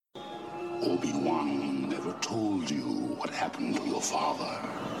Obi-Wan never told you what happened to your father.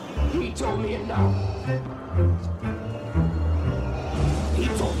 He told me enough. He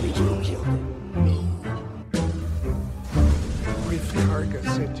told me you killed him. No. Grief Karga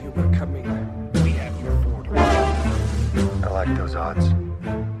said you were coming. We have your order. I like those odds.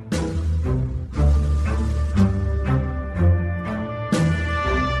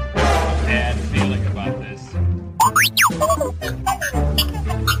 Bad feeling about this.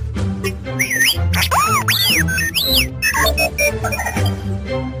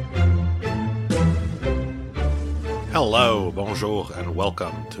 Hello, bonjour, and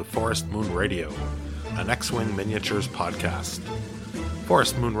welcome to Forest Moon Radio, an X-Wing Miniatures podcast.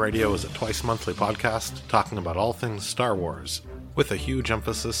 Forest Moon Radio is a twice-monthly podcast talking about all things Star Wars, with a huge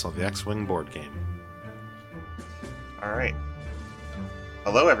emphasis on the X-Wing board game. Alright.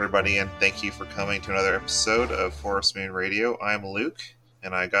 Hello everybody, and thank you for coming to another episode of Forest Moon Radio. I'm Luke,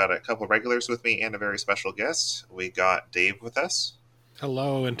 and I got a couple of regulars with me and a very special guest. We got Dave with us.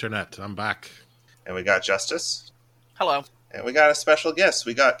 Hello, Internet. I'm back. And we got Justice. Hello. And we got a special guest.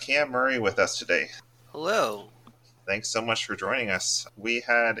 We got Cam Murray with us today. Hello. Thanks so much for joining us. We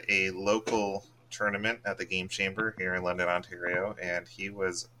had a local tournament at the Game Chamber here in London, Ontario, and he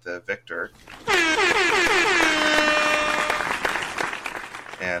was the victor.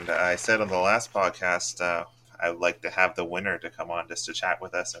 And I said on the last podcast, I would like to have the winner to come on just to chat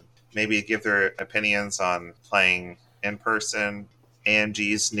with us and maybe give their opinions on playing in person,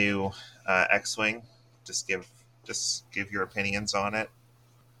 AMG's new X-Wing. Just give your opinions on it.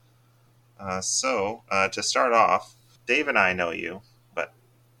 So to start off, Dave and I know you, but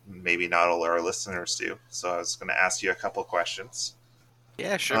maybe not all our listeners do. So I was going to ask you a couple questions.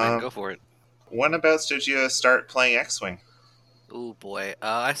 Yeah, sure, man. Go for it. When about did you start playing X-Wing? Oh boy,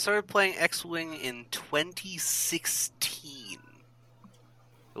 I started playing X-Wing in 2016.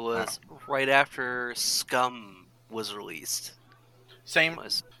 It was right after Scum was released. Same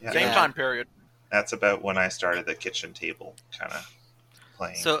Yeah. time period. That's about when I started the kitchen table kind of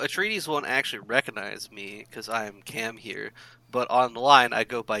playing. So Atreides won't actually recognize me because I am Cam here, but online I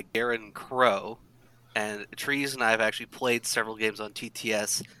go by Garen Crow, and Atreides and I have actually played several games on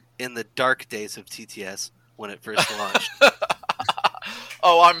TTS in the dark days of TTS when it first launched.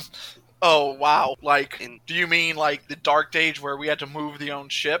 Oh, wow. Like, do you mean like the Dark Age where we had to move the own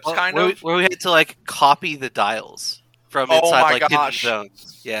ships, kind of? Where we had to like copy the dials from inside my like hidden gosh.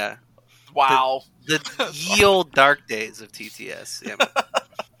 zones. Yeah. Wow. The ye old dark days of TTS. Yeah.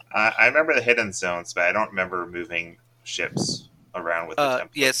 I remember the hidden zones, but I don't remember moving ships around with the templates.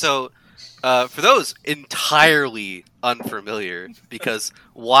 Yeah, so for those entirely unfamiliar, because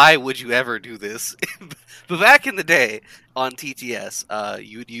why would you ever do this? But back in the day on TTS,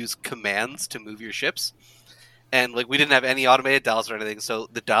 you would use commands to move your ships, and like we didn't have any automated dials or anything, so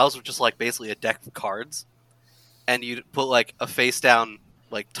the dials were just like basically a deck of cards, and you'd put like a face down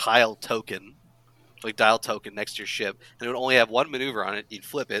like dial token next to your ship, and it would only have one maneuver on it. You'd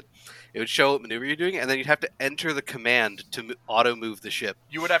flip it, it would show what maneuver you're doing, and then you'd have to enter the command to auto move the ship.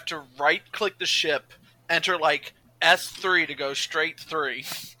 You would have to right-click the ship, enter like S3 to go straight 3.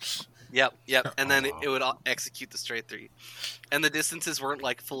 Yep, and then it would execute the straight 3. And the distances weren't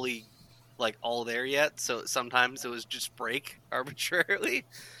like fully like all there yet, so sometimes it was just break arbitrarily,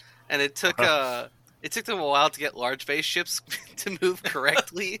 and it took them a while to get large base ships to move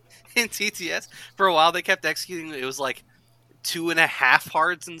correctly in TTS. For a while, they kept executing. It was like 2.5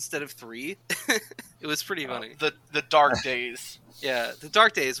 hards instead of 3. It was pretty funny. The dark days. Yeah, the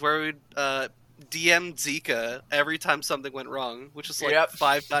dark days where we'd DM Zika every time something went wrong, which was like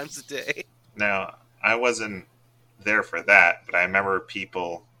 5 times a day. Now, I wasn't there for that, but I remember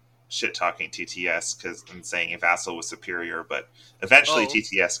people shit-talking TTS and saying Vassal was superior, but eventually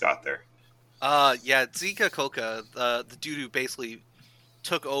TTS got there. Yeah, Zika Koka, the dude who basically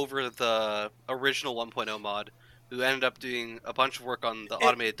took over the original 1.0 mod, who ended up doing a bunch of work on the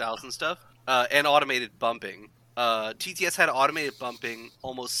automated dials and stuff, and automated bumping. TTS had automated bumping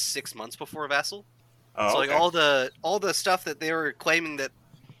almost 6 months before Vassal. Oh, so like okay. all the stuff that they were claiming that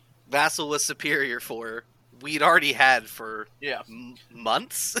Vassal was superior for, we'd already had for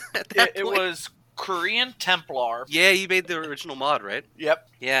months at that point. It was Korean Templar. Yeah, you made the original mod, right? Yep.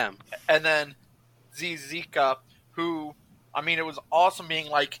 Yeah. And then Zika, who, I mean, it was awesome being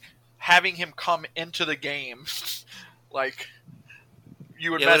like, having him come into the game. Like,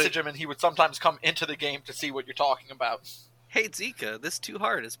 you would message him and he would sometimes come into the game to see what you're talking about. Hey Zika, this too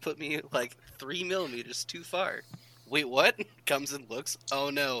hard has put me like 3 millimeters too far. Wait, what? Comes and looks. Oh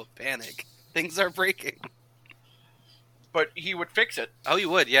no, panic. Things are breaking. But he would fix it. Oh, he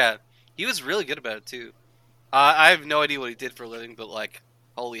would, yeah. He was really good about it too. I have no idea what he did for a living, but like,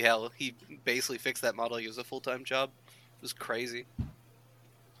 Holy hell, he basically fixed that model. He was a full-time job. It was crazy.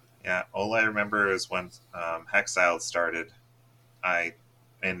 Yeah, all I remember is when Hexiled started.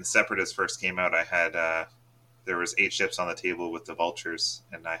 And Separatist first came out, I had there was 8 ships on the table with the vultures,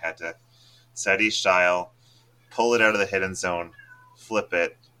 and I had to set each tile, pull it out of the hidden zone, flip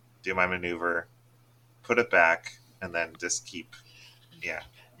it, do my maneuver, put it back, and then just keep. Yeah.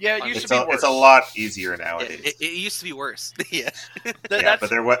 Yeah, it used to be worse. It's a lot easier nowadays. It used to be worse. Yeah. But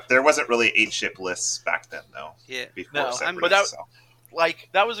there wasn't really 8 ship lists back then, though. Yeah. Before but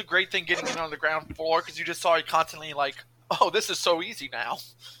that was a great thing getting in on the ground floor because you just saw it constantly like, oh, this is so easy now.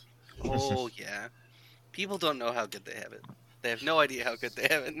 Oh yeah, people don't know how good they have it. They have no idea how good they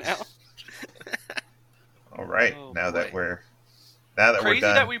have it now. All right, Oh, now that boy. we're Crazy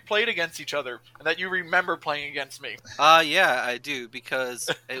done. that we played against each other and that you remember playing against me. Yeah, I do, because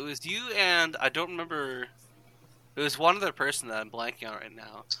it was you and I don't remember. It was one other person that I'm blanking on right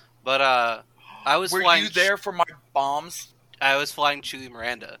now. But I was Were flying. you there for my bombs? I was flying Chewie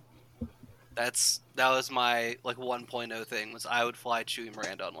Miranda. That was my 1.0 thing. Was I would fly Chewie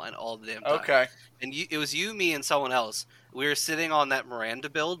Miranda online all the damn time. Okay. And it was you, me, and someone else. We were sitting on that Miranda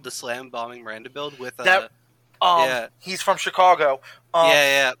build, the slam bombing Miranda build with yeah. He's from Chicago.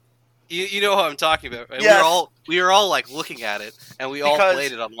 Yeah. You know what I'm talking about, right? Yes. We were all looking at it, and we all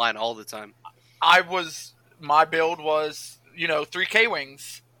played it online all the time. My build was 3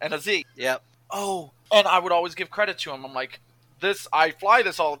 K-wings and a Z. Yep. Oh, and I would always give credit to him. I'm like, I fly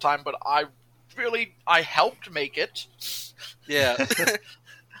this all the time, but I helped make it. Yeah.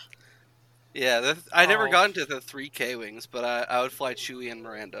 Yeah, I never got into the 3 K-wings, but I would fly Chewie and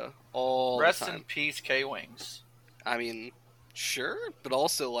Miranda all the time. Rest in peace, K-wings. I mean, sure, but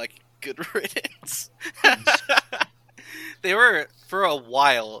also, good riddance. They were, for a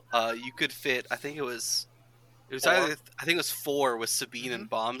while, you could fit, I think it was 4 with Sabine and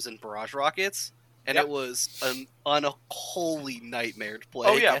bombs and barrage rockets, and it was an unholy nightmare to play.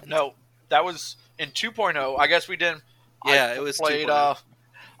 Oh, yeah, against. no, that was in 2.0. I guess we didn't. Yeah, it was 2.0.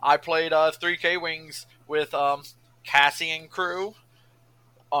 I played 3 K-wings with Cassian crew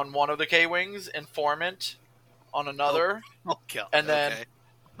on one of the K-wings, Informant on another, Oh, God. and then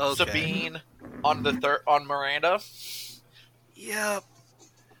Okay. Sabine on the on Miranda. Yep.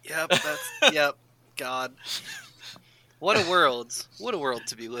 Yep. God. What a world. What a world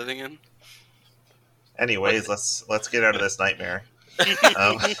to be living in. Anyways, let's get out of this nightmare.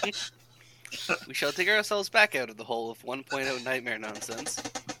 We shall take ourselves back out of the hole of 1.0 nightmare nonsense.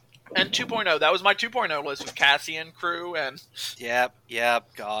 And 2.0. That was my 2.0 list with Cassian crew and... Yep,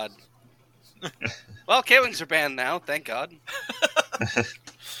 God. Well, K-Wings are banned now, thank God.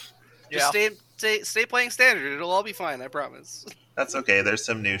 Just stay playing standard. It'll all be fine, I promise. That's okay. There's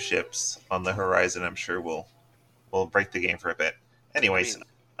some new ships on the horizon. I'm sure we'll break the game for a bit. Anyways,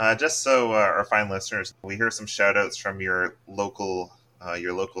 just so our fine listeners, we hear some shout-outs from your local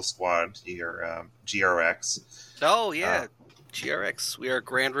squad, your GRX. Oh, yeah. GRX. We are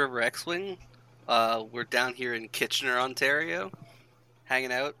Grand River X-Wing. We're down here in Kitchener, Ontario,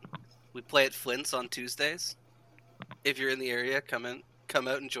 hanging out. We play at Flint's on Tuesdays. If you're in the area, come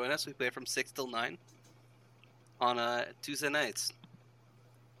out and join us. We play from 6 till 9 on Tuesday nights.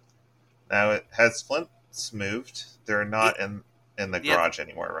 Now, has Flint's moved? They're not in the garage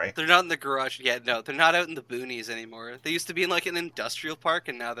anymore, right? They're not in the garage yet. No, they're not out in the boonies anymore. They used to be in an industrial park,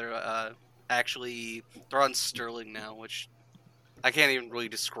 and now they're they're on Sterling now, which I can't even really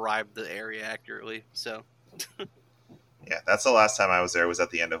describe the area accurately. So. Yeah, that's the last time I was there. Was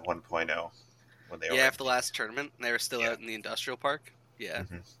at the end of 1.0 when they after the last tournament, they were still out in the industrial park. Yeah.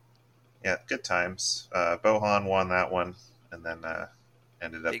 Mm-hmm. Yeah, good times. Bohan won that one, and then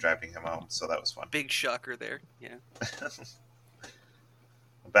ended up driving him home, so that was fun. Big shocker there. Yeah.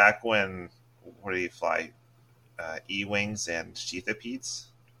 Back when, what do you fly? E-Wings and Sheathopedes?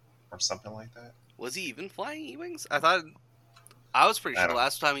 Or something like that? Was he even flying E-Wings? I was pretty sure the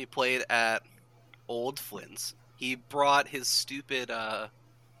last time he played at Old Flint's, he brought his stupid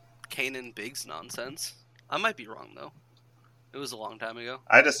Kanan Biggs nonsense. I might be wrong, though. It was a long time ago.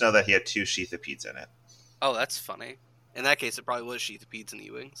 I just know that he had 2 Sheathopedes in it. Oh, that's funny. In that case, it probably was Sheathopedes and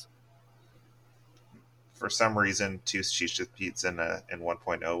E-Wings. For some reason, 2 Sheathopedes in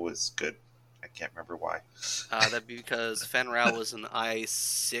 1.0 was good. I can't remember why. That'd be because Fen Rao was an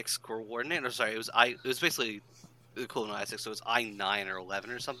I-6 coordinate. Or sorry, it was basically the equivalent of I-6, so it was I-9 or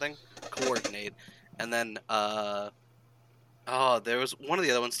 11 or something. Coordinate. And then, there was one of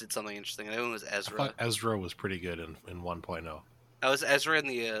the other ones did something interesting. The other one was Ezra. I thought Ezra was pretty good in 1.0. That was Ezra in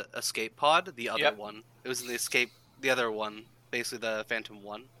the escape pod, the other one. It was in the other one, basically the Phantom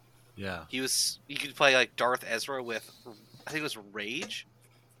 1. Yeah. You could play Darth Ezra with, I think it was Rage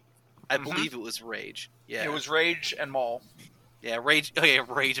I believe it was Rage. Yeah, It was Rage and Maul. Yeah, Rage. Oh yeah,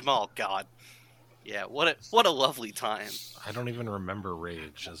 Rage Maul. God. Yeah, what a lovely time. I don't even remember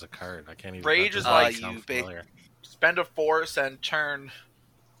Rage as a card. I can't even. Rage is that like doesn't sound you familiar. Spend a force and turn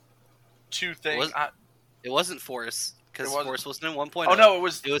two things. It wasn't Force, because It wasn't. Force wasn't in 1.0. Oh no, it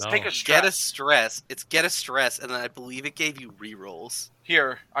was It was take No. a stress. Get a Stress. It's Get a Stress, and then I believe it gave you rerolls.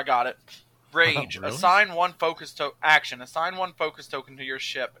 Here, I got it. Rage. Really? Assign one focus action. Assign one focus token to your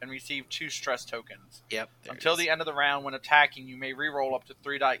ship and receive 2 stress tokens. Yep. there Until it is. the end of the round, when attacking, you may reroll up to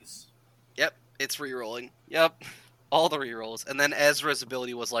 3 dice. Yep, it's rerolling. Yep. All the rerolls. And then Ezra's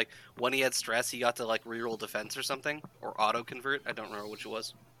ability was like, when he had stress, he got to like reroll defense or something. Or auto convert. I don't remember which it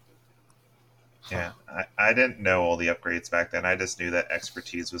was. Yeah, I didn't know all the upgrades back then. I just knew that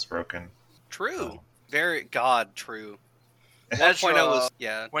expertise was broken. True. Oh. Very true. Ezra, 1.0 was,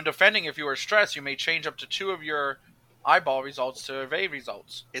 yeah. when defending, if you are stressed, you may change up to 2 of your eyeball results to evade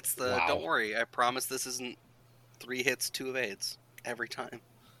results. It's the, Wow. don't worry, I promise this isn't 3 hits, 2 evades. Every time.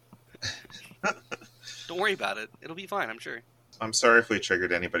 Don't worry about it. It'll be fine, I'm sure. I'm sorry if we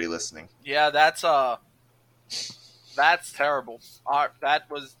triggered anybody listening. Yeah, that's terrible. That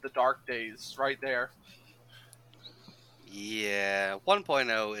was the dark days right there. Yeah,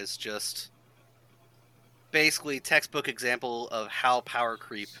 1.0 is just basically textbook example of how power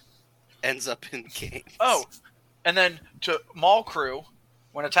creep ends up in games. Oh, and then to Maul Crew,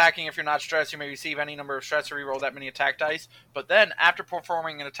 when attacking, if you're not stressed, you may receive any number of stress or reroll that many attack dice. But then, after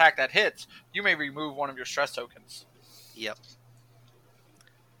performing an attack that hits, you may remove one of your stress tokens. Yep.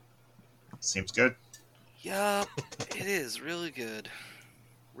 Seems good. Yup, it is really good.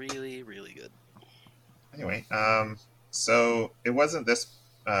 Really, really good. Anyway, so it wasn't this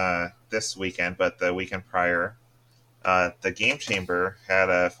weekend, but the weekend prior, the Game Chamber had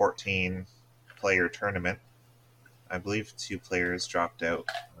a 14-player tournament. I believe 2 players dropped out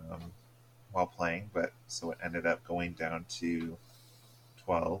while playing, but so it ended up going down to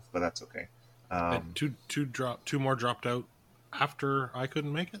 12. But that's okay. And two more dropped out after I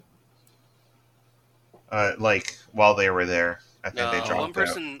couldn't make it. Like while they were there, I think they No,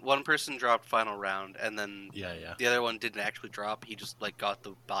 dropped one person dropped final round, and then Yeah. the other one didn't actually drop. He just like got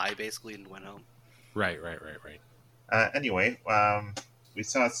the bye basically and went home. Right. Anyway, we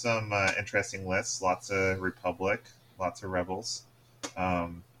saw some interesting lists. Lots of Republic, lots of Rebels,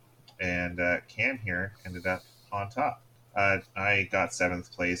 and Cam here ended up on top. I got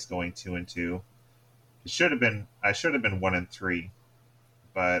 7th place, going 2-2. I should have been 1-3,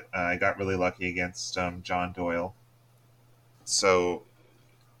 but I got really lucky against John Doyle. So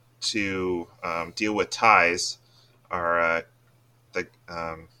to deal with ties,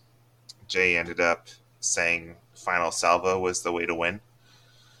 Jay ended up saying Final Salvo was the way to win.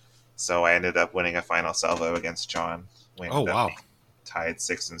 So I ended up winning a Final Salvo against John. We ended up wow. being tied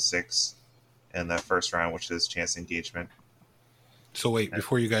 6-6 in the first round, which is chance engagement. So wait,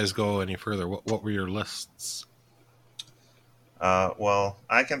 before you guys go any further, what were your lists? Well,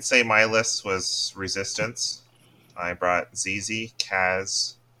 I can say my list was Resistance. I brought ZZ,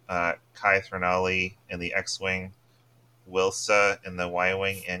 Kaz, Kai Threnali in the X-Wing, Wilsa in the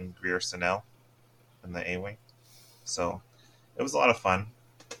Y-Wing, and Greer Sonnell in the A-Wing. So it was a lot of fun.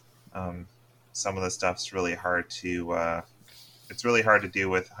 Some of the stuff's really hard to... it's really hard to do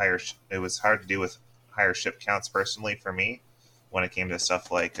with higher... It was hard to do with higher ship counts, personally, for me, when it came to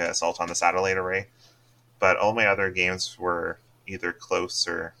stuff like Assault on the Satellite Array. But all my other games were either close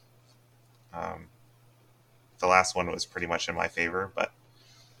or... the last one was pretty much in my favor, but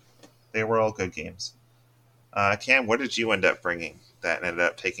they were all good games. Cam, what did you end up bringing that ended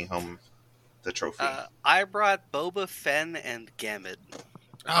up taking home the trophy? I brought Boba Fett and Gamut.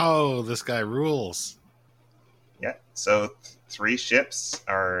 Oh, this guy rules. Yeah, so 3 ships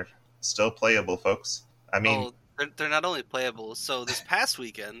are still playable, folks. I mean, they're not only playable. So this past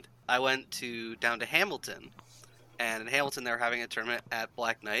weekend, I went down to Hamilton, and in Hamilton they're having a tournament at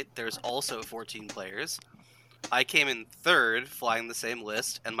Black Knight. There's also 14 players. I came in 3rd, flying the same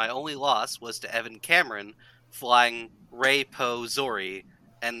list, and my only loss was to Evan Cameron, flying Ray, Poe, Zori,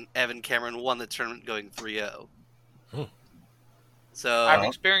 and Evan Cameron won the tournament going 3-0. Hmm. So I've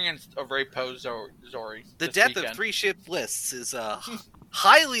experienced a Ray Poe Zori. the this depth weekend. of 3-ship lists is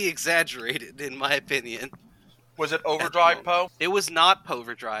highly exaggerated, in my opinion. Was it Overdrive Poe? It was not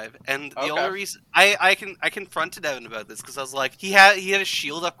Poverdrive, and the Okay. only reason I confronted Evan about this because I was like, he had a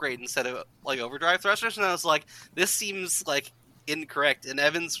shield upgrade instead of like Overdrive thrusters, and I was like, this seems like incorrect. And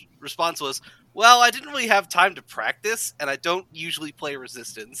Evan's response was, well, I didn't really have time to practice, and I don't usually play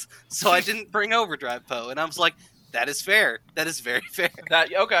Resistance, so I didn't bring Overdrive Poe. And I was like, that is fair. That is very fair.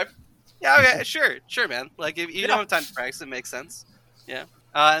 Okay. Yeah, okay, sure, man. Like if you don't have time to practice, it makes sense. Yeah.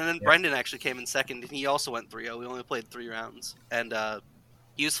 And then Brendan actually came in second, and he also went 3-0. We only played 3 rounds. And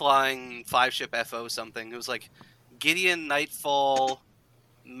he was flying 5-ship FO something. It was like Gideon, Nightfall,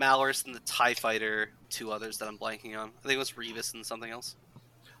 Malorus, and the TIE Fighter. 2 others that I'm blanking on. I think it was Revis and something else.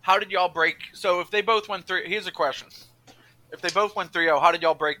 How did y'all break? So if they both went 3, here's a question: if they both went 3-0, how did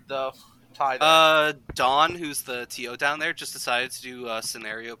y'all break the tie? There? Don, who's the TO down there, just decided to do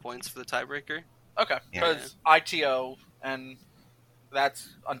scenario points for the tiebreaker. Okay, because ITO, and that's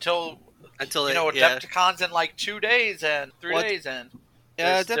until yeah. Adepticon's in like 2 days and 3 days, and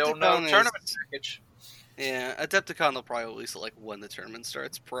yeah, there's still no tournament package. Yeah, Adepticon will probably release it like when the tournament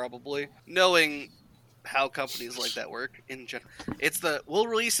starts, probably. Knowing how companies like that work in general. We'll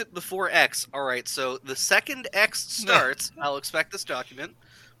release it before X. Alright, so the second X starts, I'll expect this document,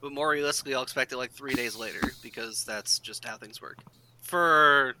 but more realistically, I'll expect it like 3 days later, because that's just how things work.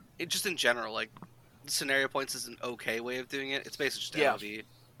 Just in general, like, scenario points is an okay way of doing it. It's basically just LOD.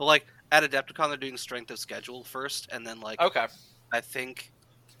 But like, at Adepticon, they're doing strength of schedule first, and then like, okay. I think,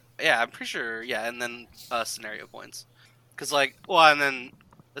 yeah, I'm pretty sure, yeah, and then scenario points. Because like, well, and then,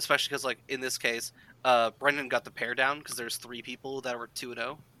 especially because like, in this case, Brendan got the pair down because there's 3 people that were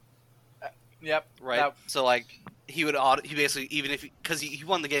 2-0. Yep. Right. Yep. So like he basically, even if because he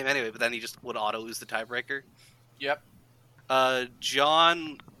won the game anyway, but then he just would auto lose the tiebreaker. Yep.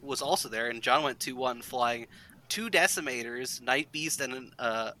 John was also there, and John went 2-1, flying 2 Decimators, Night Beast, and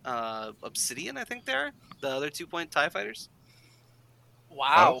an Obsidian. I think they're the other 2-point TIE fighters.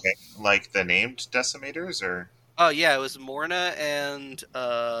 Wow. Oh, okay. Like the named Decimators, or? Oh yeah, it was Morna and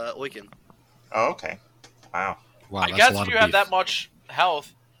Oiken. Oh, okay. Wow. Wow, I that's guess a lot if of you have beef. that much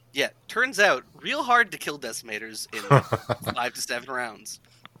health. Yeah, turns out real hard to kill Decimators in 5 to 7 rounds.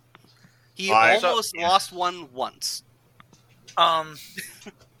 He almost lost one once.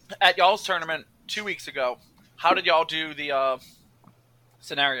 At y'all's tournament 2 weeks ago, how did y'all do the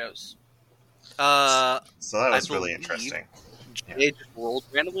scenarios? So that was really interesting. They just rolled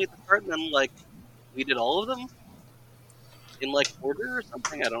randomly at the start, and then like we did all of them in like order or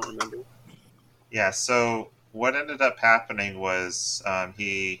something. I don't remember. Yeah. So what ended up happening was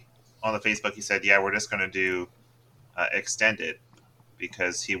he on the Facebook he said, "Yeah, we're just going to do extended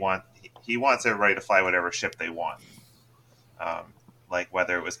because he wants everybody to fly whatever ship they want, like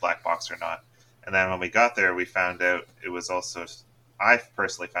whether it was black box or not." And then when we got there, we found out it was also. I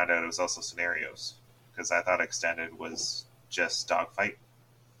personally found out it was also scenarios because I thought extended was just dogfight.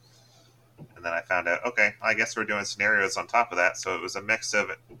 And then I found out, okay, I guess we're doing scenarios on top of that, so it was a mix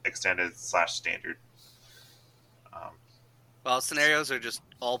of extended / standard. Well, scenarios are just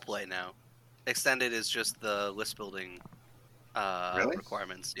all play now. Extended is just the list building Really?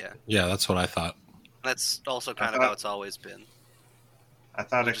 requirements, yeah. Yeah, that's what I thought. That's also kind of how it's always been. I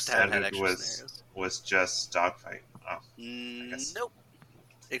thought We just haven't had extended extra scenarios. was just dogfight. Oh, guess. Nope.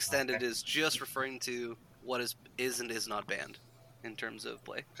 Extended is just referring to what is and is not banned in terms of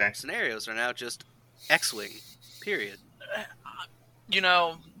play. Okay. Scenarios are now just X-Wing, period. You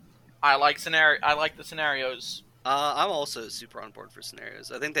know, I like the scenarios. I'm also super on board for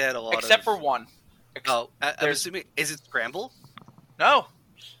scenarios. I think they had a lot Except for one. I'm assuming... Is it Scramble? No.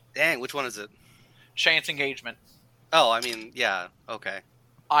 Dang, which one is it? Chance engagement. Oh, I mean, yeah, okay.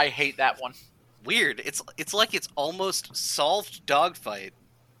 I hate that one. Weird. It's like it's almost solved dogfight.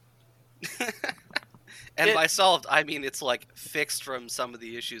 And by solved, I mean it's like fixed from some of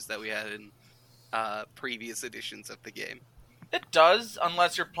the issues that we had in previous editions of the game. It does,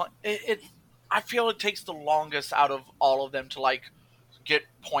 unless you're playing. I feel it takes the longest out of all of them to like get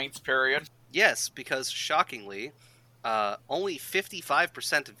points. Period. Yes, because shockingly, only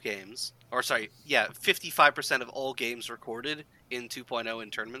 55% of games, 55% of all games recorded in 2.0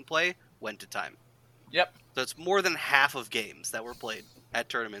 in tournament play went to time. Yep. So it's more than half of games that were played at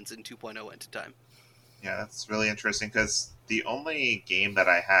tournaments in 2.0 went to time. Yeah, that's really interesting because the only game that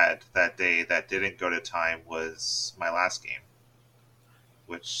I had that day that didn't go to time was my last game,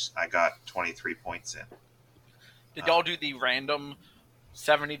 which I got 23 points in. Did y'all do the random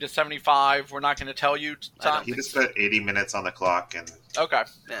 70 to 75? We're not going to tell you time. He just put 80 minutes on the clock and Okay.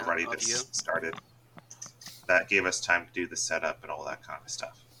 already just started. That gave us time to do the setup and all that kind of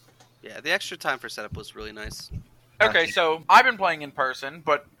stuff. Yeah, the extra time for setup was really nice. Okay, so I've been playing in person,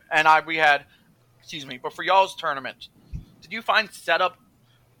 but for y'all's tournament, did you find setup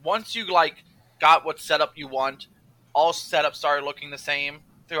once you like got what setup you want? All setups started looking the same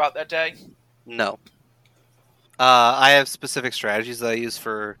throughout that day? No. I have specific strategies that I use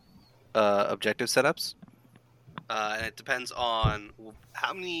for objective setups. And it depends on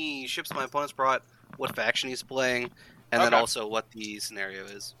how many ships my opponent's brought, what faction he's playing, and then also what the scenario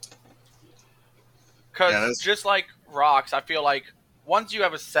is. Because just like Rocks, I feel like once you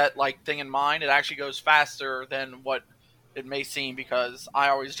have a set like thing in mind, it actually goes faster than what it may seem because I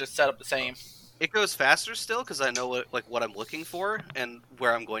always just set up the same. It goes faster still because I know what I'm looking for and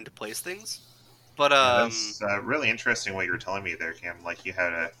where I'm going to place things. But that's really interesting what you were telling me there, Cam. Like you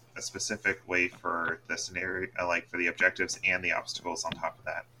had a specific way for the scenario, like for the objectives and the obstacles on top of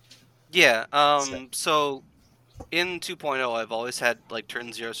that. Yeah. So in 2.0, I've always had like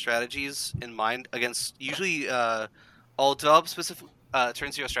turn 0 strategies in mind against usually I'll develop specific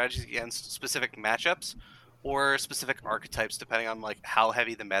turn 0 strategies against specific matchups or specific archetypes depending on like how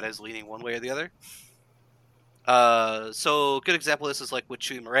heavy the meta is leaning one way or the other. So a good example of this is like with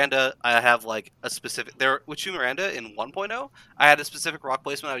Chewie Miranda. I have like a specific with Chewie Miranda in 1.0. I had a specific rock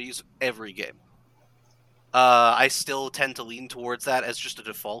placement I would use every game. I still tend to lean towards that as just a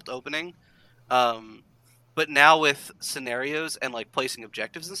default opening. But now with scenarios and like placing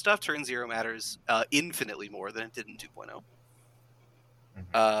objectives and stuff, turn 0 matters infinitely more than it did in 2.0.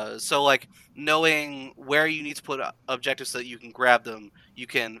 So like knowing where you need to put objectives so that you can grab them, you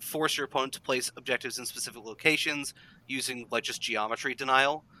can force your opponent to place objectives in specific locations using like just geometry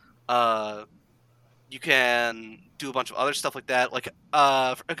denial. You can do a bunch of other stuff like that. Like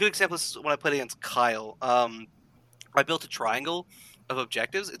a good example is when I played against Kyle. I built a triangle of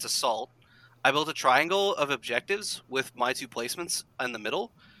objectives. It's assault. I built a triangle of objectives with my 2 placements in the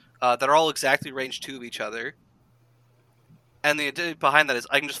middle that are all exactly range 2 of each other. And the idea behind that is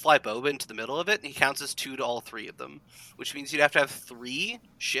I can just fly Boba into the middle of it, and he counts as 2 to all 3 of them, which means you'd have to have 3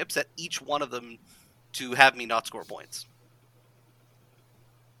 ships at each one of them to have me not score points.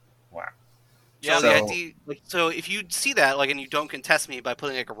 Wow. Yeah. So the idea, like, so if you see that, like, and you don't contest me by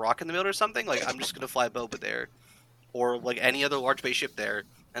putting like a rock in the middle or something, like I'm just gonna fly Boba there, or like any other large base ship there,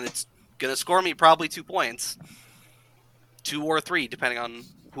 and it's gonna score me probably 2 points, 2 or 3, depending on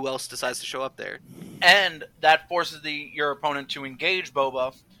who else decides to show up there. And that forces your opponent to engage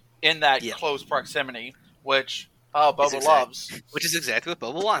Boba in that close proximity, which Boba loves. Which is exactly what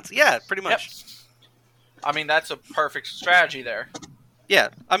Boba wants. Yeah, pretty much. Yep. I mean, that's a perfect strategy there. Yeah,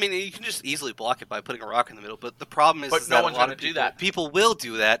 I mean, you can just easily block it by putting a rock in the middle, but the problem is, no one's going to do that. People will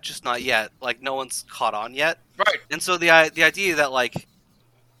do that, just not yet. Like, no one's caught on yet. Right. And so the idea that, like,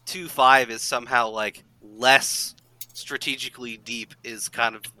 2.5 is somehow, like, less strategically deep is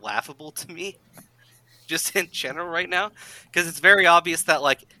kind of laughable to me, just in general right now, because it's very obvious that,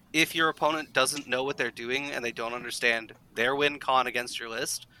 like, if your opponent doesn't know what they're doing and they don't understand their win con against your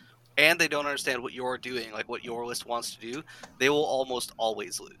list, and they don't understand what you're doing, like what your list wants to do, they will almost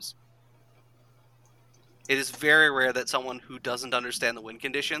always lose. It is very rare that someone who doesn't understand the win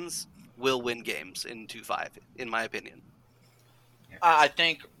conditions will win games in 2.5, in my opinion. I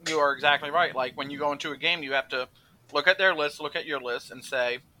think you are exactly right. Like, when you go into a game, you have to look at their list, look at your list, and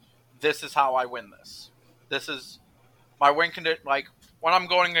say, this is how I win this. This is my win condition. Like, when I'm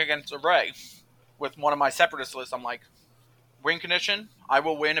going against a Rey with one of my Separatist lists, I'm like, win condition, I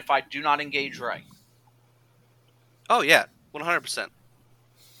will win if I do not engage Rey. Oh, yeah, 100%.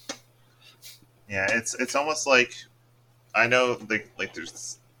 Yeah, it's almost like, I know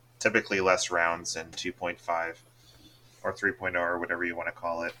there's typically less rounds in 2.5 or 3.0 or whatever you want to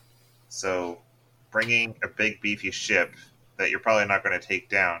call it. So bringing a big beefy ship that you're probably not going to take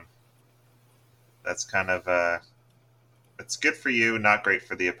down, that's kind of it's good for you, not great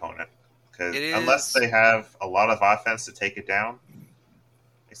for the opponent. Because unless they have a lot of offense to take it down,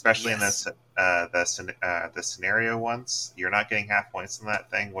 especially in this the scenario ones, you're not getting half points in that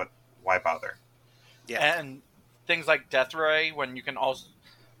thing. Why bother? Yeah, and things like Death Ray, when you can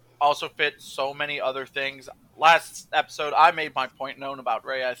also fit so many other things. Last episode, I made my point known about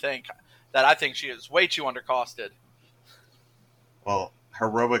Rey. I think she is way too undercosted. Well,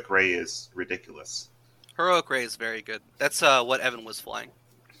 Heroic Rey is ridiculous. Heroic Rey is very good. That's what Evan was flying.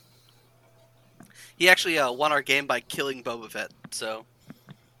 He actually won our game by killing Boba Fett, so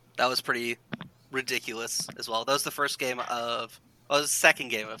that was pretty ridiculous as well. That was the first game the second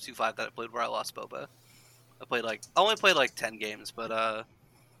game of 2.5 that I played where I lost Boba. I only played like 10 games, but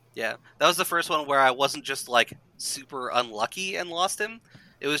yeah, that was the first one where I wasn't just like super unlucky and lost him.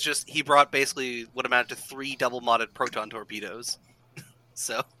 It was just he brought basically what amounted to 3 double modded proton torpedoes.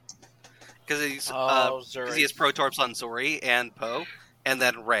 So because he has protorps on Zori and Poe, and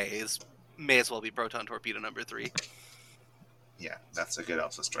then Rey may as well be proton torpedo number 3. Yeah, that's a good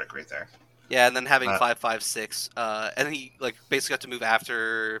alpha strike right there. Yeah, and then having 5.56, and he like basically got to move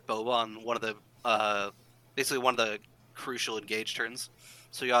after Boba on one of the crucial engage turns.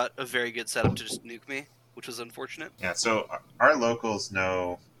 So you got a very good setup to just nuke me, which was unfortunate. Yeah, so our locals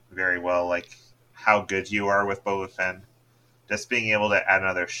know very well like how good you are with Boba Fett. Just being able to add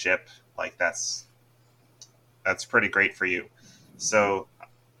another ship, like that's pretty great for you. So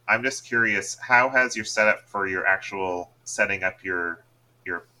I'm just curious, how has your setup for your actual setting up your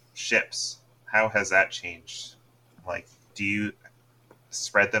ships? How has that changed? Like, do you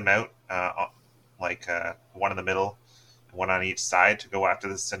spread them out, one in the middle, one on each side to go after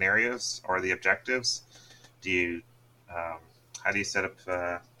the scenarios or the objectives? Do you how do you set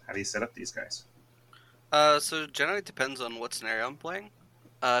up these guys? So generally it depends on what scenario I'm playing.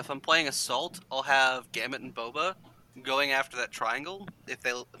 If I'm playing Assault, I'll have Gambit and Boba going after that triangle if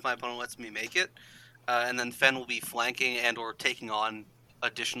my opponent lets me make it, and then Fen will be flanking and or taking on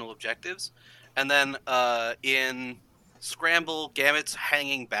additional objectives. And then in Scramble, Gambit's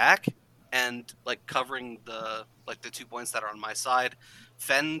hanging back and like covering the 2 points that are on my side.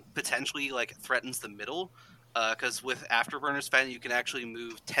 Fen potentially like threatens the middle. Because with Afterburners Fen, you can actually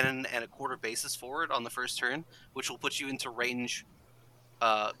move 10.25 bases forward on the first turn, which will put you into range.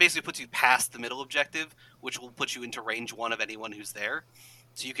 Basically, puts you past the middle objective, which will put you into range 1 of anyone who's there.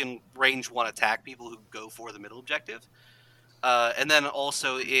 So you can range 1 attack people who go for the middle objective. And then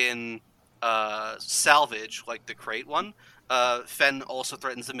also in Salvage, like the crate one, Fen also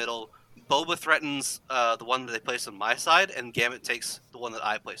threatens the middle. Boba threatens the one that they placed on my side, and Gambit takes the one that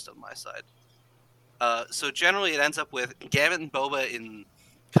I placed on my side. So generally it ends up with Gambit and Boba in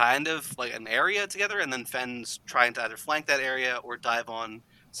kind of like an area together, and then Fen's trying to either flank that area or dive on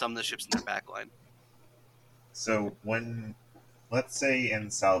some of the ships in their backline. So when, let's say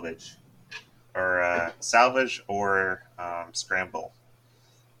in Salvage or Scramble,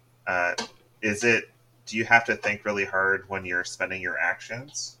 do you have to think really hard when you're spending your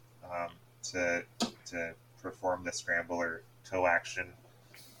actions to perform the Scramble or tow action?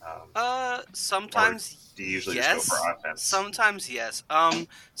 Sometimes do you usually yes. just go for offense? Sometimes yes.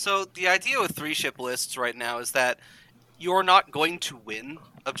 So the idea with 3-ship lists right now is that you're not going to win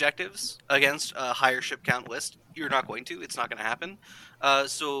objectives against a higher ship count list. You're not going to. It's not going to happen.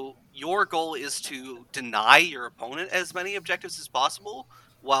 So your goal is to deny your opponent as many objectives as possible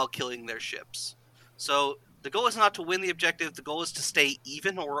while killing their ships. So the goal is not to win the objective. The goal is to stay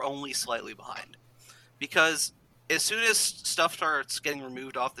even or only slightly behind. Because as soon as stuff starts getting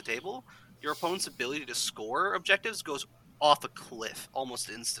removed off the table, your opponent's ability to score objectives goes off a cliff almost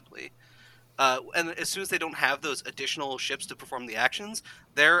instantly. And as soon as they don't have those additional ships to perform the actions,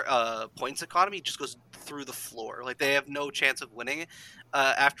 their points economy just goes through the floor. Like, they have no chance of winning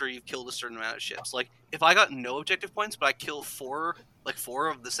after you've killed a certain amount of ships. Like, if I got no objective points, but I kill 4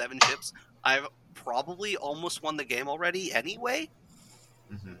 of the 7 ships, I've probably almost won the game already anyway.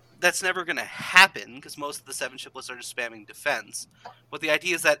 Mm-hmm. That's never going to happen, because most of the 7 ship lists are just spamming defense. But the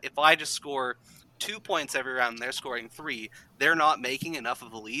idea is that if I just score 2 points every round and they're scoring 3, they're not making enough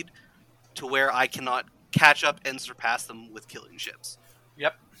of a lead to where I cannot catch up and surpass them with killing ships.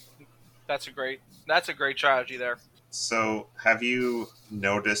 Yep. That's a great strategy there. So, have you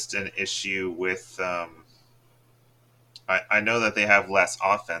noticed an issue with... I know that they have less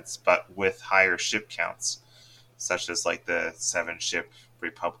offense, but with higher ship counts, such as like the 7-ship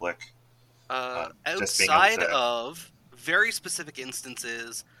Republic. Outside of very specific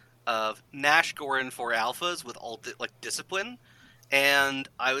instances of Nash Gorin 4 alphas with discipline, and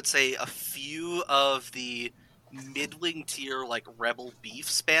I would say a few of the middling tier like Rebel Beef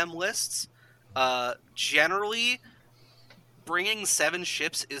spam lists, generally bringing 7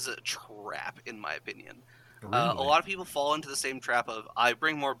 ships is a trap, in my opinion. Really? A lot of people fall into the same trap of, I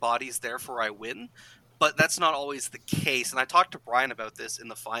bring more bodies, therefore I win. But that's not always the case. And I talked to Brian about this in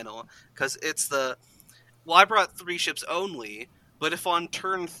the final, because it's I brought 3 ships only, but if on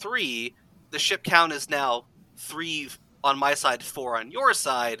turn 3, the ship count is now 3 on my side, 4 on your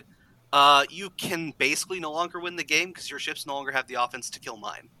side, you can basically no longer win the game, because your ships no longer have the offense to kill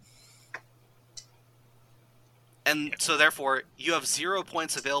mine. And so therefore, you have 0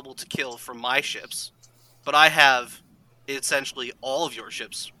 points available to kill from my ships, but I have essentially all of your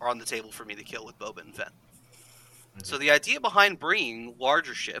ships are on the table for me to kill with Boba and Fen. Mm-hmm. So the idea behind bringing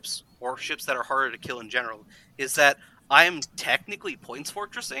larger ships, or ships that are harder to kill in general, is that I am technically points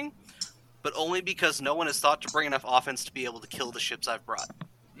fortressing, but only because no one has thought to bring enough offense to be able to kill the ships I've brought.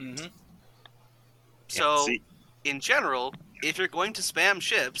 Mm-hmm. So, in general, if you're going to spam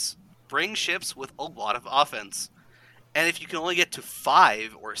ships, bring ships with a lot of offense. And if you can only get to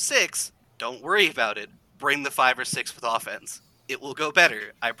 5 or 6, don't worry about it. Bring the 5 or 6 with offense. It will go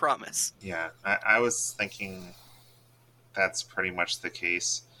better, I promise. Yeah, I was thinking that's pretty much the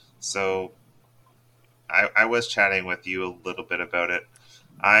case. So I was chatting with you a little bit about it.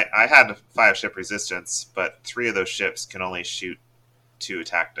 I had 5 ship resistance, but 3 of those ships can only shoot 2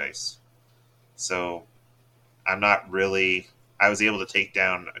 attack dice. So I'm not really... I was able to take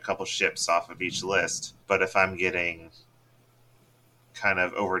down a couple ships off of each list, but if I'm getting kind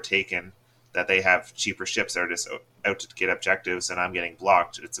of overtaken, that they have cheaper ships that are just out to get objectives, and I'm getting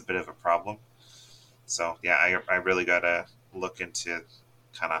blocked. It's a bit of a problem. So yeah, I really got to look into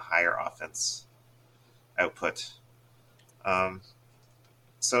kind of higher offense output.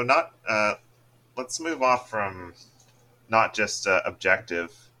 So not let's move off from not just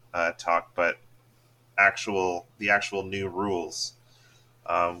objective talk, but the actual new rules.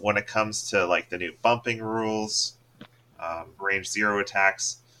 When it comes to like the new bumping rules, range 0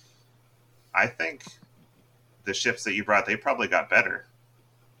 attacks, I think the ships that you brought, they probably got better.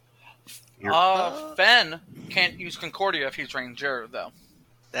 Fenn can't use Concordia if he's range 0, though.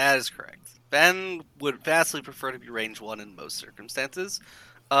 That is correct. Ben would vastly prefer to be range 1 in most circumstances.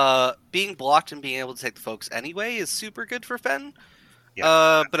 Being blocked and being able to take the focus anyway is super good for Fenn.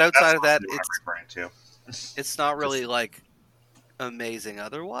 Yeah, but outside of that, what I'm referring to. it's not really like amazing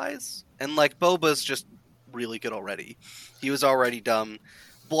otherwise. And like Boba's just really good already. He was already dumb.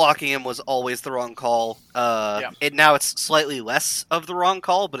 Blocking him was always the wrong call. And now it's slightly less of the wrong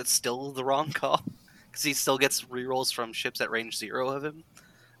call, but it's still the wrong call because he still gets rerolls from ships at range 0 of him.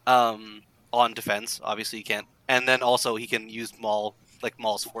 On defense, obviously he can't. And then also he can use Maul, like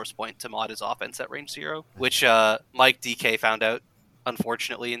Maul's force point, to mod his offense at range 0, which Mike DK found out,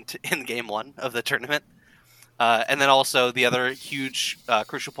 unfortunately, in game 1 of the tournament. And then also the other huge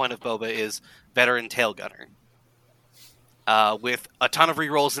crucial point of Boba is veteran tail gunner. With a ton of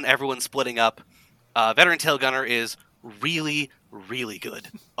rerolls and everyone splitting up, veteran tail gunner is really, really good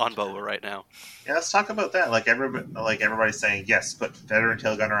on Boba right now. Yeah, let's talk about that. Like everybody's saying, yes, put veteran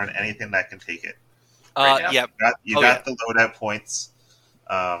tail gunner on anything that can take it. Yeah. You got the loadout points.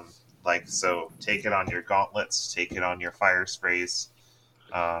 So take it on your gauntlets, take it on your fire sprays.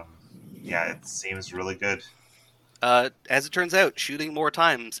 It seems really good. As it turns out, shooting more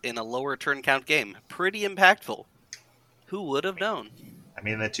times in a lower turn count game, pretty impactful. Who would have known? I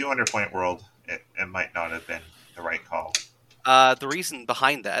mean, in the 200-point world, it might not have been the right call. The reason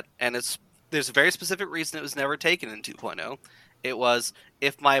behind that, and there's a very specific reason it was never taken in 2.0. It was,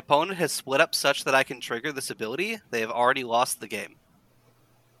 if my opponent has split up such that I can trigger this ability, they have already lost the game.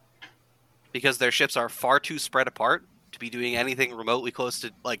 Because their ships are far too spread apart to be doing anything remotely close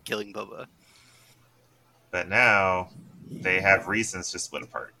to, like, killing Boba. But now, they have reasons to split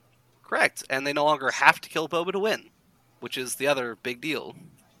apart. Correct, and they no longer have to kill Boba to win, which is the other big deal.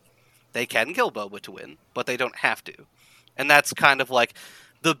 They can kill Boba to win, but they don't have to. And that's kind of like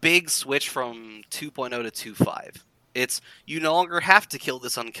the big switch from 2.0 to 2.5. It's, you no longer have to kill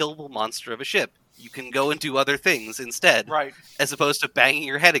this unkillable monster of a ship. You can go and do other things instead. Right. As opposed to banging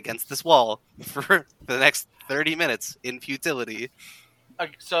your head against this wall for the next 30 minutes in futility.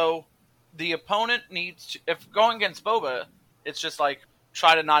 So, the opponent needs to... If going against Boba, it's just like,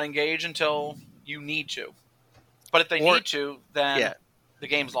 try to not engage until you need to. But if they need to, then the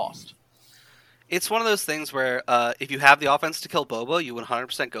game's lost. It's one of those things where if you have the offense to kill Boba, you would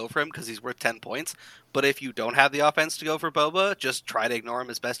 100% go for him because he's worth 10 points. But if you don't have the offense to go for Boba, just try to ignore him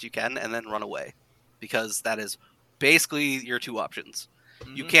as best you can and then run away. Because that is basically your two options.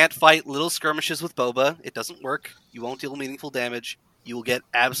 Mm-hmm. You can't fight little skirmishes with Boba. It doesn't work. You won't deal meaningful damage. You will get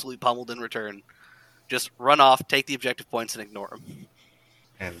absolutely pummeled in return. Just run off, take the objective points, and ignore him.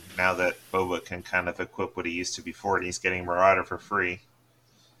 And now that Boba can kind of equip what he used to before, and he's getting Marauder for free.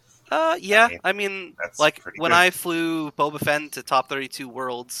 I mean like, when good. I flew Boba Fett to top 32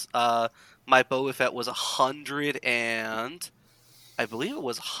 worlds, my Boba Fett was 100 and... I believe it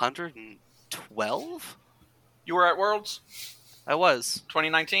was 112? You were at Worlds? I was.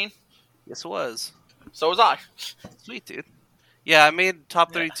 2019? Yes, it was. So was I. Sweet, dude. Yeah, I made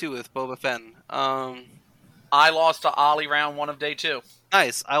top 32 with Boba Fett. I lost to Ollie round 1 of day 2.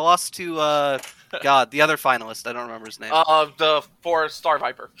 Nice. I lost to, the other finalist. I don't remember his name. The Forest Star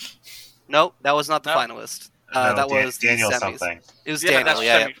Viper. Nope, that was not the finalist. That was Daniel the semis. something. It was Yeah, Daniel, that's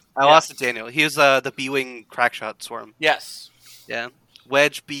yeah. semi- I lost to Daniel. He was the B-Wing Crackshot Swarm. Yes. Yeah.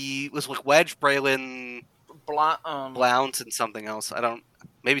 Wedge B... was like Wedge, Braylon, Blount, and something else.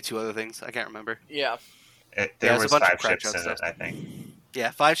 Maybe 2 other things. I can't remember. Yeah. There was was a bunch 5 of crack ships in shots it, I think.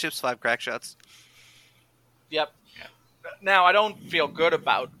 Yeah, 5 ships, 5 crack shots. Yep. Now, I don't feel good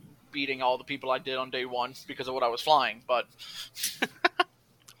about beating all the people I did on day 1 because of what I was flying, but...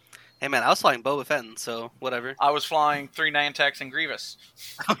 Hey man, I was flying Boba Fett, so whatever. I was flying 3 Nantex and Grievous.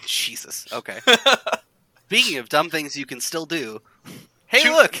 Oh, Jesus. Okay. Speaking of dumb things you can still do. Hey,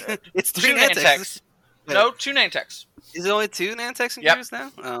 2 look! It's 3 2 Nantex. Nantex. No, 2 Nantex. Is it only 2 Nantex and Yep. Grievous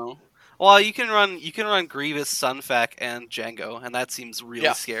now? Oh. Well, you can run Grievous, Sunfac, and Django, and that seems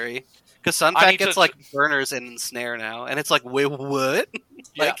really scary. Because Sunfac gets like burners and ensnare now, and it's like, wait, what?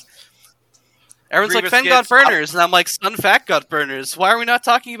 Yeah. Everyone's like, Grievous Fen got gets burners, and I'm like, Sunfac got burners. Why are we not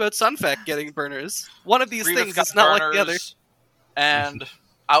talking about Sunfac getting burners? One of these Grievous things got is not like the other. burners And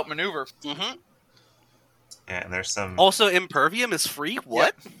outmaneuver. Mm-hmm. Yeah, and there's some. Also, Impervium is free?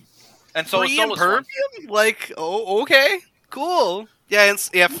 What? And so is Free Solus one. Impervium? Like, oh, okay. Cool. Yeah, and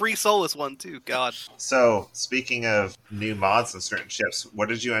free Solus one, too. God. So, speaking of new mods on certain ships, how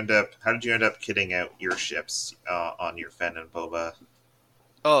did you end up kitting out your ships on your Fen and Boba?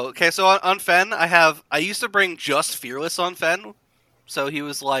 Oh, okay, so on Fen, I used to bring just Fearless on Fen, so he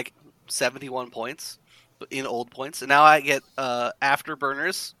was like 71 points in old points, and now I get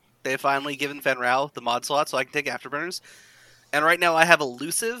Afterburners. They've finally given Fen Rao the mod slot, so I can take Afterburners. And right now I have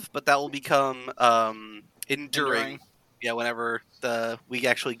Elusive, but that will become Enduring. Yeah, whenever we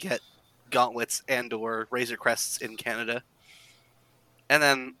actually get Gauntlets and or Razor Crests in Canada. And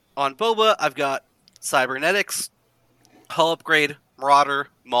then on Boba, I've got Cybernetics, Hull Upgrade, Marauder,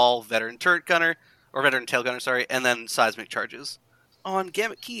 Maul, Veteran Turret Gunner, or Veteran Tail Gunner, sorry, and then Seismic Charges. On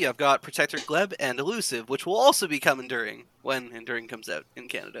Gamut Key, I've got Protector Gleb and Elusive, which will also become Enduring when Enduring comes out in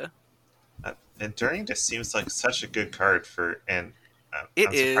Canada. Enduring just seems like such a good card I'm It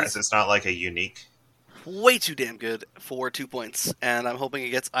surprised is. it's not like a unique. Way too damn good for 2 points, and I'm hoping it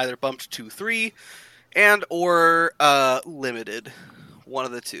gets either bumped to 3 and or limited. One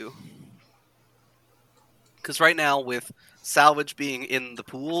of the two. Because right now, with Salvage being in the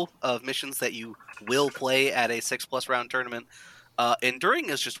pool of missions that you will play at a 6+ round tournament,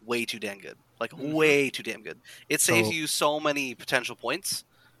 Enduring is just way too damn good. Like, way too damn good. It saves you so many potential points.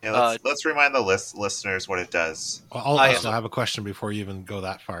 Yeah, let's remind the listeners what it does. Well, I have a question before you even go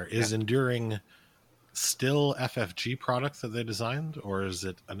that far. Is Enduring still FFG product that they designed, or is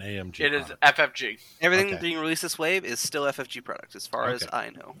it an AMG It is product? FFG. Everything Okay. being released this wave is still FFG product, as far as I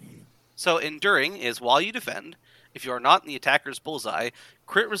know. So, Enduring is while you defend, if you are not in the attacker's bullseye,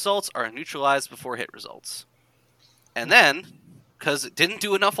 crit results are neutralized before hit results. And then, because it didn't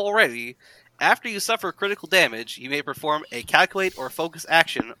do enough already, after you suffer critical damage, you may perform a calculate or focus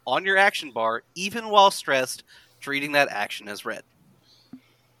action on your action bar, even while stressed, treating that action as red.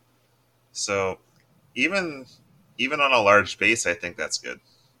 So, even on a large base, I think that's good.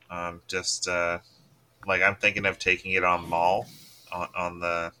 Like I'm thinking of taking it on Maul, on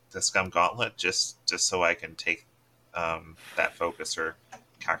the Scum Gauntlet, just so I can take that focus or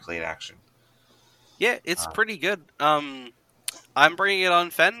calculate action. Yeah, it's pretty good. I'm bringing it on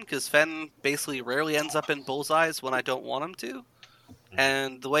Fen, because Fen basically rarely ends up in bullseyes when I don't want him to.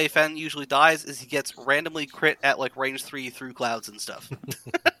 And the way Fen usually dies is he gets randomly crit at like range 3 through clouds and stuff.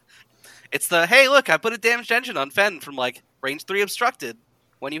 It's the, hey look, I put a damaged engine on Fen from like range 3 obstructed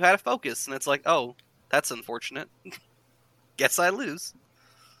when you had a focus. And it's like, oh, that's unfortunate. Guess I lose.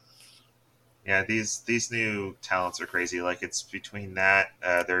 Yeah, these new talents are crazy. Like it's between that,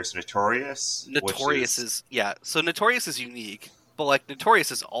 there's Notorious. Notorious is so Notorious is unique, but like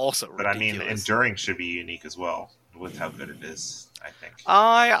Notorious is also But ridiculous. I mean, Enduring should be unique as well with how good it is. I think.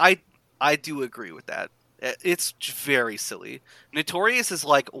 I do agree with that. It's very silly. Notorious is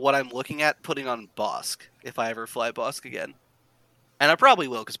like what I'm looking at putting on Bosk if I ever fly Bosk again, and I probably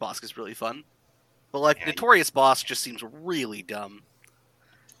will because Bosk is really fun. But like Notorious Bosk just seems really dumb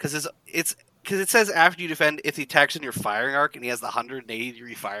because it says after you defend if the attack's in your firing arc and he has the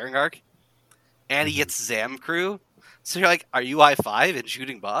 180-degree firing arc, and he gets Zam Crew. So you're like, are you I5 and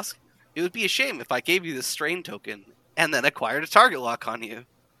shooting Bosk? It would be a shame if I gave you this strain token and then acquired a target lock on you.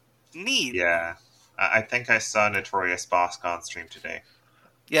 Neat. Yeah, I think I saw Notorious Bosk on stream today.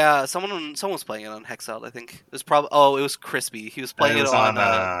 Yeah, someone was playing it on Hexalt. I think it was probably it was Crispy. He was playing it on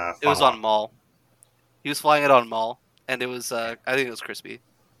it was on Maul. He was flying it on Maul, and it was I think it was Crispy.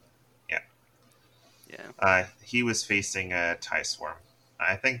 Yeah. He was facing a TIE Swarm.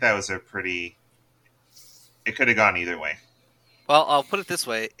 I think that was it could have gone either way. Well, I'll put it this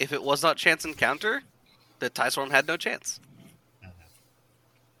way: if it was not chance encounter, the TIE Swarm had no chance.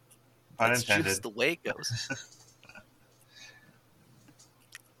 Pun That's intended. just the way it goes.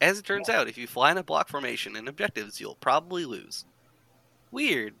 As it turns out, if you fly in a block formation in objectives, you'll probably lose.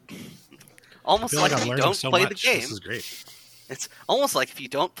 Weird. Almost like if you don't play the game. This is great. It's almost like if you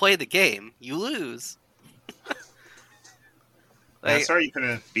don't play the game, you lose. Sorry you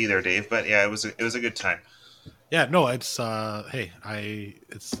couldn't be there, Dave, but yeah, it was a good time. Yeah, no, it's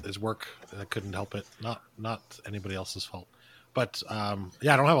it's work. I couldn't help it. Not anybody else's fault. But I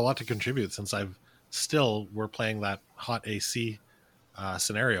don't have a lot to contribute since we're playing that hot AC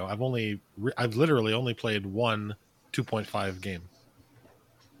scenario. I've literally only played one 2.5 game.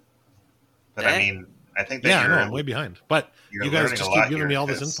 But I mean, I think that I'm way behind. But you guys just keep giving me all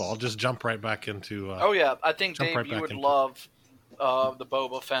this info. I'll just jump right back into. I think Dave, you would love the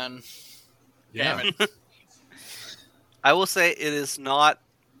Boba Fen. Yeah. Damn it. I will say it is not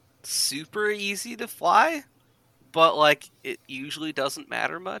super easy to fly, but like it usually doesn't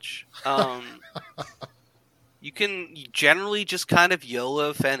matter much. You can generally just kind of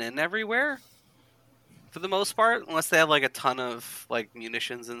YOLO Fen in everywhere for the most part, unless they have like a ton of like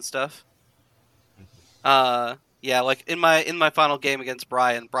munitions and stuff. Yeah, like in my final game against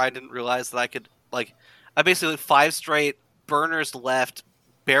Brian didn't realize that I could I basically 5 straight burners left,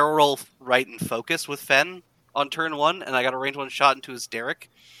 barrel roll right and focus with Fen on turn 1, and I got a range 1 shot into his Derek,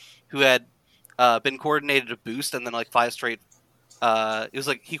 who had been coordinated to boost, and then like 5 straight. It was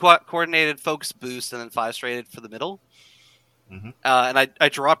like he coordinated focus boost and then 5 straight for the middle, and I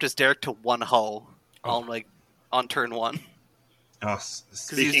dropped his Derek to 1 hull on turn 1 because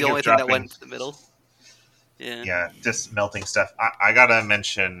because he was the only thing that went to the middle. Yeah, just melting stuff. I gotta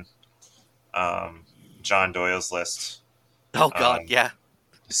mention John Doyle's list. Oh god, yeah.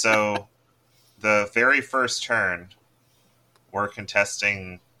 So the very first turn, we're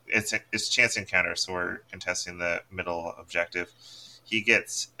contesting. It's chance encounter, so we're contesting the middle objective. He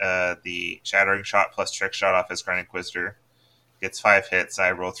gets the shattering shot plus trick shot off his Grand Inquisitor. Gets 5 hits.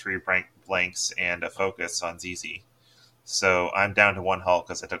 I roll 3 blanks and a focus on ZZ. So I'm down to 1 hull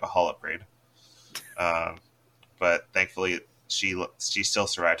because I took a hull upgrade. But thankfully, she still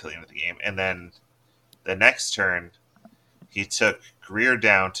survived till the end of the game. And then the next turn, he took Greer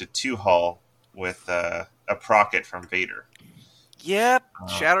down to 2 hull with a procket from Vader. Yep,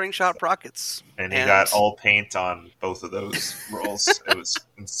 shattering shot prockets. And he got all paint on both of those rolls. It was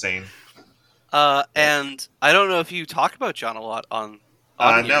insane. And I don't know if you talk about John a lot on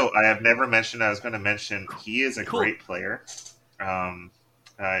no, I have never mentioned. I was going to mention he is a great player.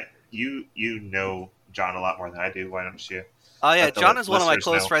 You know John a lot more than I do. Why don't you? Oh yeah, John is one of my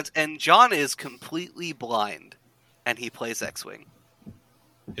close friends, and John is completely blind, and he plays X-Wing.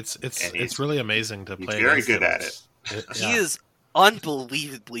 It's really amazing to play. He's very good at it. He is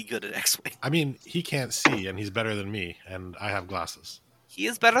unbelievably good at X-Wing. I mean, he can't see, and he's better than me, and I have glasses. He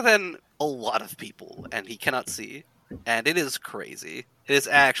is better than a lot of people, and he cannot see. And it is crazy. It is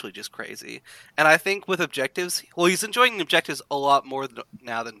actually just crazy. And I think with objectives, well, he's enjoying objectives a lot more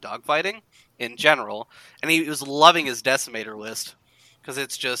now than dogfighting in general. And he was loving his Decimator list, because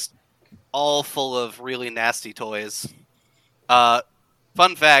it's just all full of really nasty toys.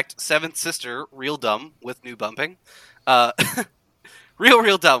 Fun fact, 7th Sister, real dumb with new bumping.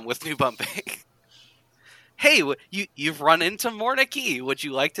 Real dumb with new bumping. Hey, you've run into Morniki. Would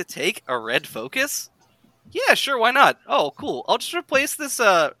you like to take a red focus? Yeah, sure, why not? Oh, cool. I'll just replace this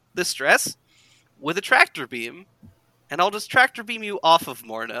stress with a tractor beam, and I'll just tractor beam you off of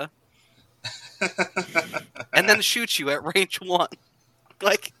Morna. And then shoot you at range 1.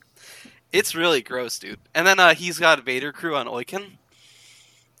 Like, it's really gross, dude. And then he's got Vader crew on Oiken.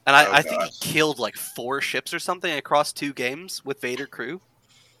 And I think he killed like 4 ships or something across 2 games with Vader crew.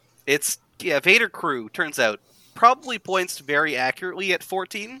 Vader crew, turns out, probably points very accurately at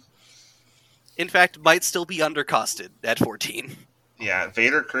 14. In fact, might still be undercosted at 14. Yeah,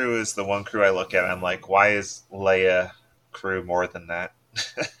 Vader crew is the one crew I look at. I'm like, why is Leia crew more than that?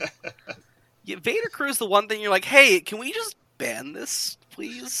 Yeah, Vader crew is the one thing you're like, hey, can we just ban this,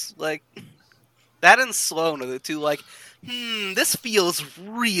 please? Like, that and Sloane are the 2, like, this feels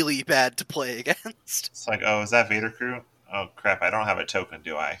really bad to play against. It's like, oh, is that Vader crew? Oh, crap, I don't have a token,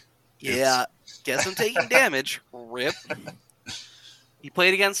 do I? Yeah, guess I'm taking damage. Rip. He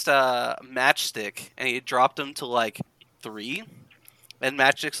played against Matchstick, and he dropped him to, like, 3. And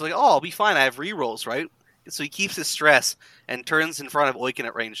Matchstick's like, oh, I'll be fine, I have rerolls, right? So he keeps his stress and turns in front of Oiken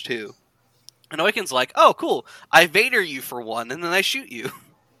at range 2. And Oiken's like, oh, cool, I Vader you for 1, and then I shoot you.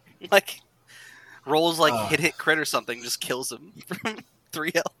 Like, rolls, like, hit crit or something, just kills him from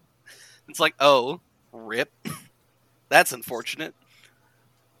 3L. It's like, oh, rip. That's unfortunate.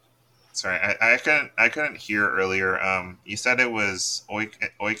 Sorry, I couldn't hear earlier. You said it was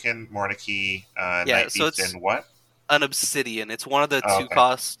Oiken, Morniki, Night so Beast, and what? An Obsidian. It's one of the two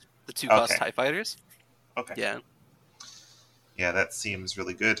cost TIE fighters. Okay. Yeah. Yeah, that seems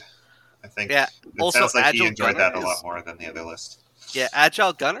really good. I think. Yeah. It Also, sounds like Agile he enjoyed Gunner that a lot more than the other list. Yeah,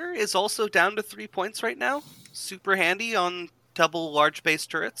 Agile Gunner is also down to 3 points right now. Super handy on double large base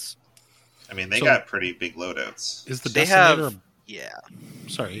turrets. I mean, they got pretty big loadouts. Is the They Decimator? have, yeah.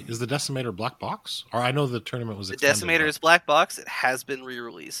 Sorry, is the Decimator black box? Or I know the tournament was The extended. Decimator is black box. It has been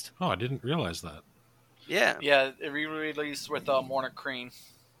re-released. Oh, I didn't realize that. Yeah. Yeah, it re-released with Morna Crean.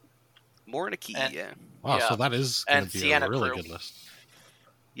 Morniki, And- yeah. Wow, Yeah. so that is going And to be Sienna a really crew. good list.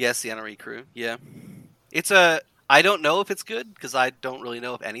 Yeah, Sienna Recrew, yeah. It's a... I don't know if it's good, because I don't really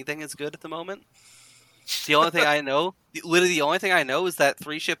know if anything is good at the moment. The only thing I know, literally the only thing I know is that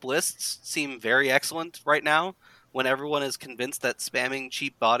 3-ship lists seem very excellent right now when everyone is convinced that spamming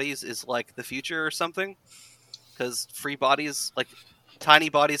cheap bodies is like the future or something. Because free bodies, like tiny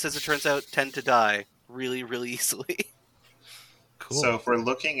bodies as it turns out, tend to die really, really easily. Cool. So if we're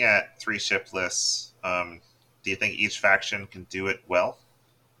looking at 3-ship lists, do you think each faction can do it well?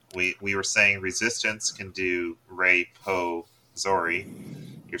 We were saying Resistance can do Rey, Poe, Zori.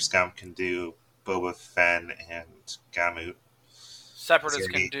 Your Scum can do Boba Fett and Gamut. Separatists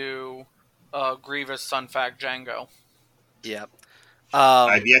Zori. can do Grievous, Sunfac, Django. Yeah.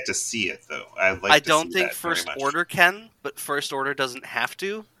 I've yet to see it, though. I don't think First Order can, but First Order doesn't have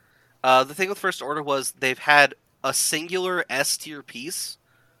to. The thing with First Order was they've had a singular S-tier piece,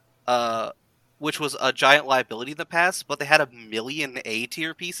 which was a giant liability in the past, but they had 1 million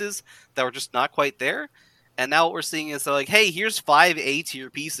A-tier pieces that were just not quite there. And now what we're seeing is they're like, hey, here's 5 A-tier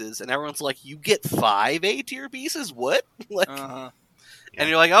pieces. And everyone's like, you get 5 A-tier pieces? What? Like, And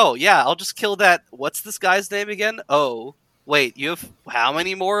you're like, oh, yeah, I'll just kill that. What's this guy's name again? Oh, wait, you have how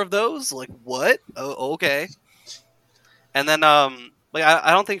many more of those? Like, what? Oh, okay. And then, like,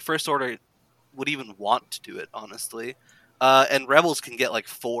 I don't think First Order would even want to do it, honestly. And Rebels can get, like,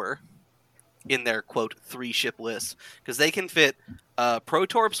 4 in their, quote, 3-ship list. Because they can fit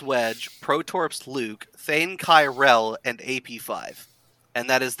Protorps Wedge, Protorps Luke, Thane Kyrell, and AP5. And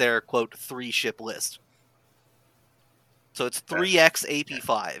that is their, quote, 3-ship list. So it's 3x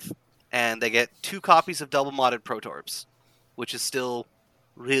AP5. And they get 2 copies of double-modded Protorps, which is still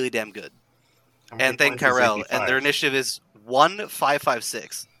really damn good. And Thane Kyrell. And their initiative is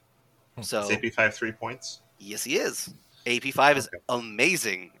 1,556. So Is AP5 3 points? Yes, he is. AP5 is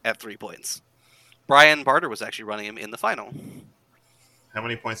amazing at 3 points. Brian Barter was actually running him in the final. How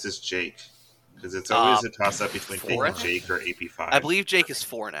many points is Jake? Because it's always a toss-up between 4, taking Jake or AP5. I believe Jake is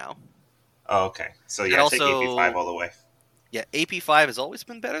 4 now. Oh, okay. So And yeah, also- take AP5 all the way. Yeah, AP5 has always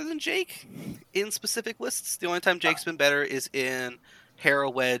been better than Jake in specific lists. The only time Jake's been better is in Hera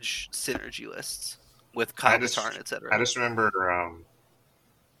Wedge synergy lists with Kyle Katarn, etc. I just remember,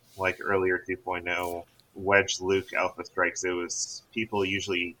 like earlier 2.0, Wedge Luke Alpha Strikes, it was people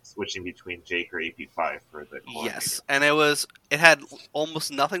usually switching between Jake or AP5 for the coordinator. Yes, and it had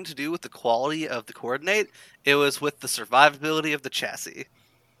almost nothing to do with the quality of the coordinate. It was with the survivability of the chassis.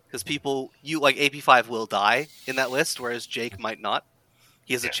 Because like AP5 will die in that list, whereas Jake might not.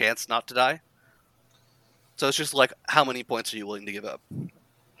 He has a chance not to die. So it's just like, how many points are you willing to give up?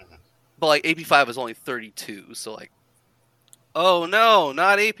 But like AP5 is only 32, so like, oh no,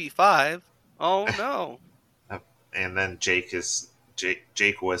 not AP5. Oh no. And then Jake was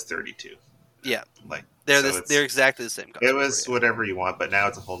 32. Yeah, like they're exactly the same. It was whatever you want, but now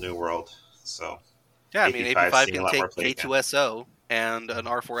it's a whole new world. So yeah, I mean AP5 seeing a can lot more take play K2SO and an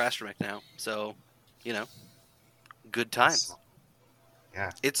R4 astromech now. So, good times.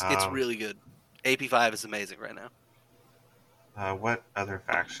 Yeah, it's really good. AP5 is amazing right now. What other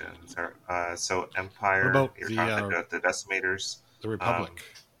factions are? So Empire. What about you're the, talking about the Decimators. The Republic.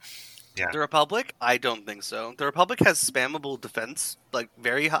 Yeah. The Republic? I don't think so. The Republic has spammable defense, like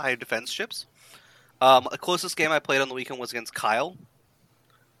very high defense ships. The closest game I played on the weekend was against Kyle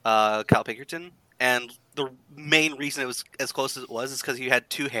Pinkerton, and the main reason it was as close as it was is because you had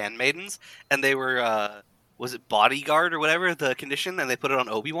 2 handmaidens, and they were, was it Bodyguard or whatever, the condition, and they put it on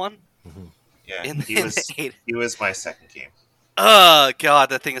Obi-Wan? Mm-hmm. Yeah, he he was my second game. Oh, God,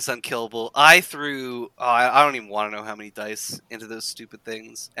 that thing is unkillable. I threw, I don't even want to know how many dice into those stupid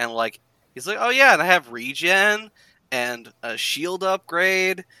things, and like, he's like, oh yeah, and I have regen, and a shield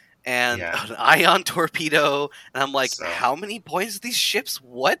upgrade, and an ion torpedo, and I'm like, how many points do these ships?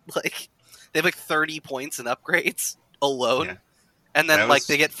 What? Like, they have like 30 points in upgrades alone, and then like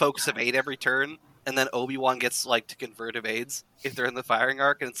they get focus of 8 every turn, and then Obi-Wan gets like to convert evades if they're in the firing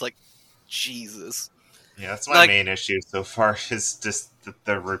arc, and it's like, Jesus. Yeah, that's my main issue so far is just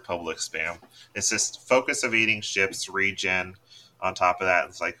the Republic spam. It's just focus of eating ships, regen. On top of that,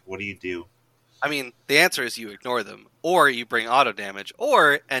 it's like, what do you do? I mean, the answer is you ignore them, or you bring auto damage,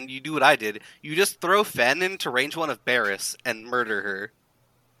 or, and you do what I did, you just throw Fen into range 1 of Barriss and murder her.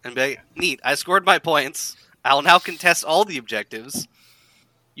 And be like, neat, I scored my points. I'll now contest all the objectives.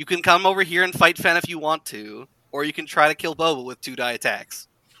 You can come over here and fight Fen if you want to, or you can try to kill Boba with 2 die attacks.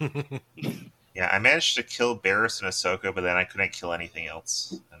 Yeah, I managed to kill Barriss and Ahsoka, but then I couldn't kill anything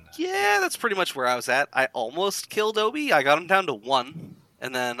else. Yeah, that's pretty much where I was at. I almost killed Obi. I got him down to 1,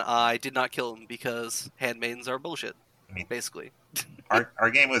 and then I did not kill him because handmaidens are bullshit, basically.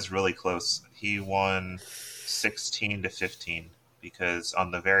 Our game was really close. He won 16-15 because on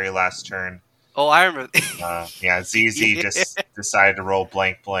the very last turn... Oh, I remember. ZZ just decided to roll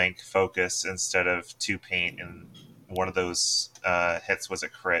blank focus instead of 2 paint, and one of those hits was a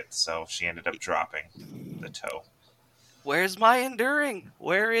crit, so she ended up dropping the toe. Where's my enduring?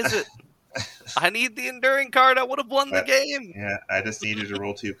 Where is it? I need the enduring card. I would have won the game. Yeah, I just needed to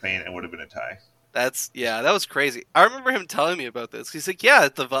roll 2 paint and would have been a tie. That was crazy. I remember him telling me about this. He's like, yeah,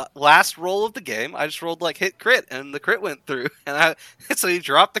 at the last roll of the game, I just rolled like hit crit, and the crit went through, and so he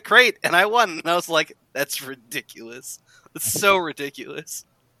dropped the crate, and I won. And I was like, that's ridiculous. It's so ridiculous.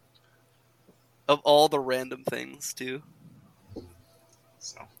 Of all the random things, too.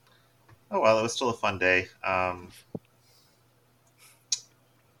 So, oh well, it was still a fun day.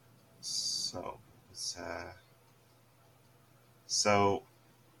 So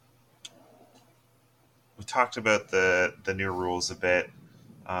we talked about the new rules a bit.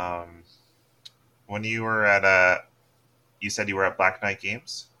 When you were at you said you were at Black Knight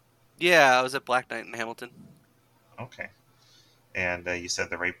Games? Yeah, I was at Black Knight in Hamilton. Okay. And you said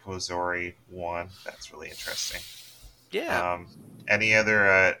the Raipozori won. That's really interesting. Yeah. Any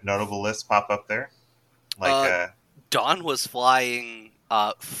other notable lists pop up there? Like Dawn was flying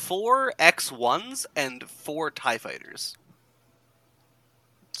 4 X1s and 4 TIE Fighters.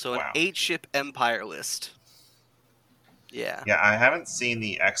 So an 8-ship Empire list. Yeah. Yeah, I haven't seen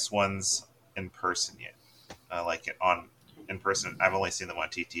the X1s in person yet. In person, I've only seen them on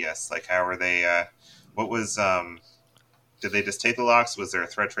TTS. Like, how are they? What was? Did they just take the locks? Was there a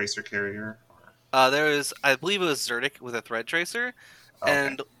Thread Tracer carrier? There was, I believe it was Zertic with a Thread Tracer, Okay.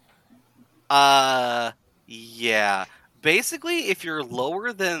 and yeah. Basically, if you're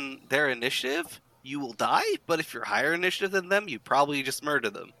lower than their initiative, you will die. But if you're higher initiative than them, you probably just murder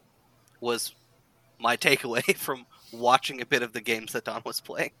them. Was my takeaway from watching a bit of the games that Dawn was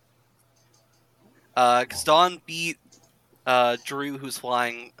playing. Because Dawn beat Drew, who's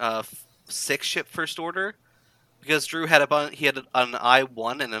flying 6-ship First Order, because Drew had an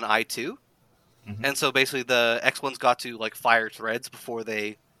I-1 and an I-2, and so basically the X-1s got to like fire threads before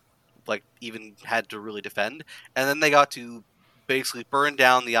they like even had to really defend, and then they got to basically burn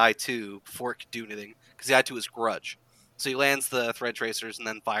down the I-2 before it could do anything, because the I-2 is Grudge. So he lands the Thread Tracers and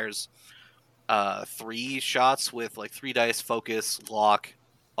then fires 3 shots with like 3 dice, focus, lock,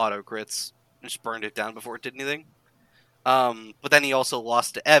 auto crits, and just burned it down before it did anything. But then he also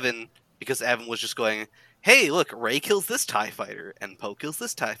lost to Evan, because Evan was just going, hey, look, Ray kills this TIE Fighter, and Poe kills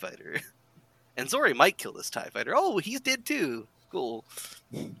this TIE Fighter. And Zori might kill this TIE Fighter. Oh, he did too. Cool.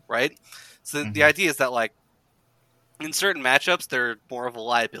 Right? So the idea is that, like, in certain matchups, they're more of a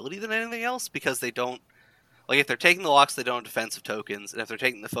liability than anything else, because they don't, like, if they're taking the locks, they don't have defensive tokens, and if they're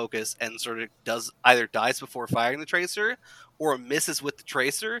taking the focus and sort of either dies before firing the Tracer, or misses with the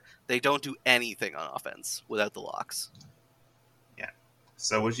Tracer, they don't do anything on offense without the locks. Yeah.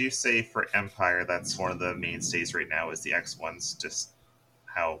 So would you say for Empire, that's one of the mainstays right now, is the X1s, just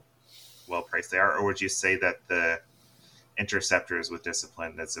how well priced they are? Or would you say that the Interceptors with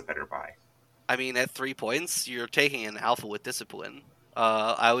Discipline, that's a better buy? I mean, at 3 points, you're taking an Alpha with Discipline.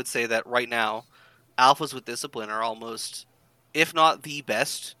 I would say that right now, Alphas with Discipline are almost, if not the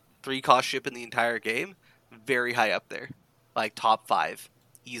best 3-cost ship in the entire game, very high up there. Like, top 5,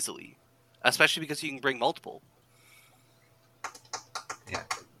 easily. Especially because you can bring multiple. Yeah.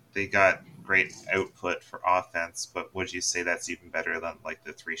 They got great output for offense, but would you say that's even better than, like,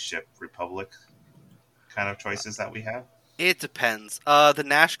 the 3-ship Republic kind of choices that we have? It depends. The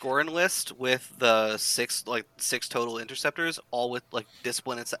Nash Gorin list with the 6 total Interceptors, all with like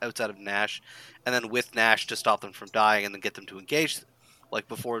Discipline outside of Nash, and then with Nash to stop them from dying and then get them to engage, like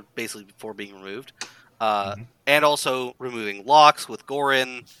before being removed, and also removing locks with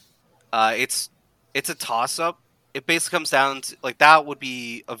Gorin. It's a toss up. It basically comes down to, like, that would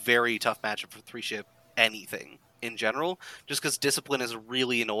be a very tough matchup for 3-ship anything in general, just because Discipline is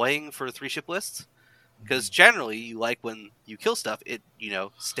really annoying for 3-ship lists. Because generally, you like when you kill stuff, it,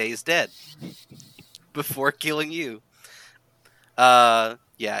 stays dead before killing you. Yeah,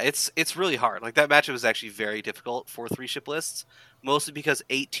 it's really hard. Like, that matchup is actually very difficult for 3-ship lists, mostly because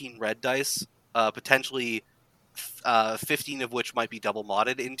 18 red dice, potentially 15 of which might be double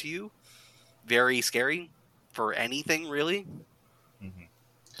modded into you. Very scary for anything, really. Mm-hmm.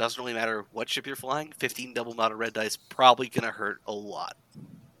 Doesn't really matter what ship you're flying. 15 double modded red dice probably going to hurt a lot.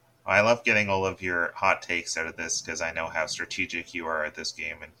 I love getting all of your hot takes out of this, because I know how strategic you are at this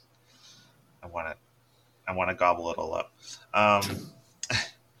game, and I want to gobble it all up.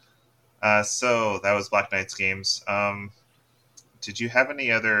 So that was Black Knight's games. Did you have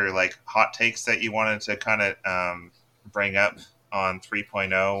any other like hot takes that you wanted to kind of bring up on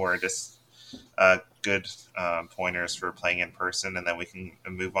 3.0, or just good pointers for playing in person, and then we can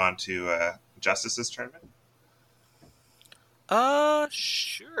move on to Justice's tournament?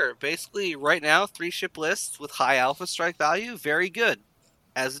 Sure. Basically, right now, 3-ship lists with high alpha strike value, very good.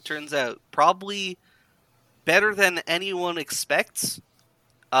 As it turns out, probably better than anyone expects.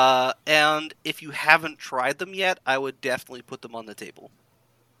 And if you haven't tried them yet, I would definitely put them on the table.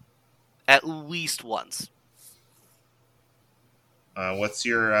 At least once. What's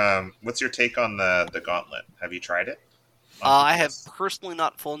your take on the gauntlet? Have you tried it? I have personally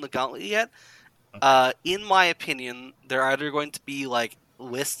not flown the gauntlet yet. Okay. In my opinion, they're either going to be like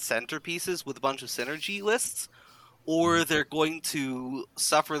list centerpieces with a bunch of synergy lists, or they're going to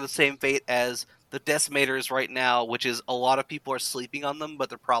suffer the same fate as the Decimators right now, which is a lot of people are sleeping on them, but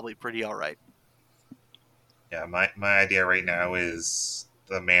they're probably pretty alright. Yeah, my idea right now is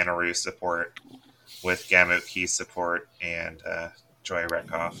the Manaru support with Gamut Key support and Joy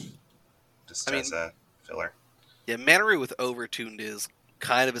Rekoff as a filler. Yeah, Manaru with Overtuned is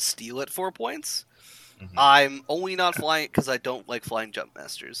kind of a steal at 4 points. Mm-hmm. I'm only not flying it because I don't like flying Jump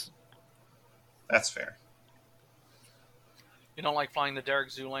Masters. That's fair. You don't like flying the Derek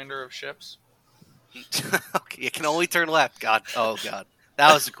Zoolander of ships? Okay, it can only turn left. God. Oh, God.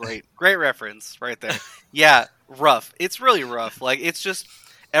 That was a great reference right there. Yeah, rough. It's really rough. Like, it's just,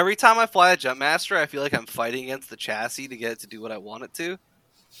 every time I fly a Jump Master, I feel like I'm fighting against the chassis to get it to do what I want it to.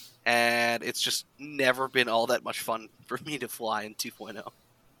 And it's just never been all that much fun for me to fly in 2.0.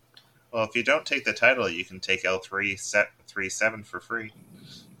 Well, if you don't take the title, you can take L337 for free,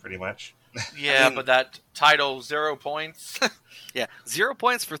 pretty much. Yeah, but that title, 0 points. Yeah, 0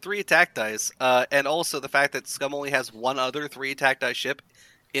 points for 3 attack dice, and also the fact that Scum only has one other 3 attack dice ship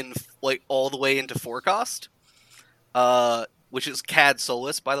in like all the way into 4 cost, which is Cad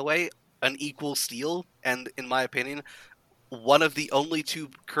Solus, by the way, an equal steal, and in my opinion, one of the only 2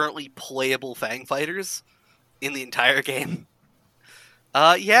 currently playable Fang fighters in the entire game.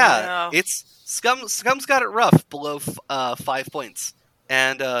 It's Scum's got it rough below 5 points,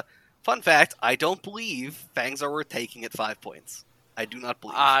 and fun fact, I don't believe Fangs are worth taking at 5 points. I do not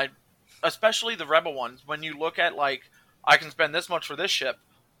believe. Especially the Rebel ones. When you look at, like, I can spend this much for this ship,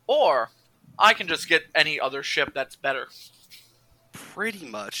 or I can just get any other ship that's better. Pretty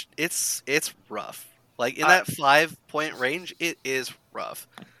much. It's rough. Like, in that 5 point range, it is rough.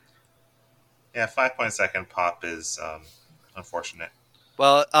 Yeah, 5 point second pop is unfortunate.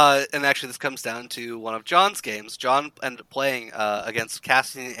 Well, and actually this comes down to one of John's games. John ended up playing against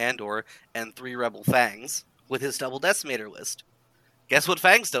Cassian Andor and 3 Rebel Fangs with his double decimator list. Guess what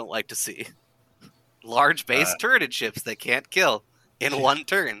Fangs don't like to see? Large base turreted ships they can't kill in one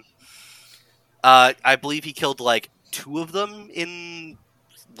turn. I believe he killed like 2 of them in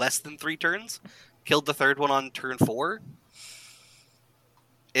less than 3 turns. Killed the 3rd one on turn 4.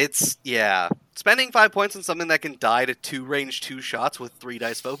 It's, yeah. Spending 5 points on something that can die to 2 range 2 shots with 3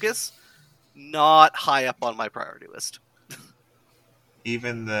 dice focus, not high up on my priority list.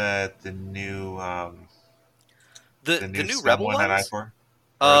 Even the new the new Scum Rebel one ones? at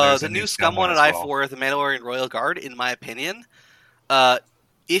I4? The new Scum one at I4, the Mandalorian Royal Guard, in my opinion,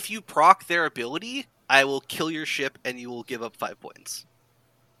 if you proc their ability, I will kill your ship and you will give up 5 points.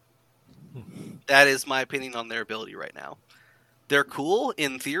 That is my opinion on their ability right now. They're cool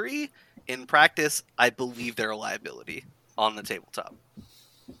in theory. In practice, I believe they're a liability on the tabletop.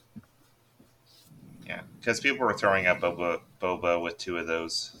 Yeah, because people were throwing up Boba with 2 of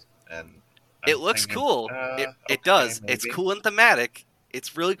those, and it looks cool. It does. Maybe. It's cool and thematic.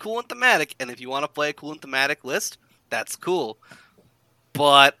 It's really cool and thematic, and if you want to play a cool and thematic list, that's cool.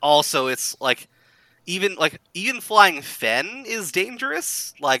 But also, it's like even flying Fen is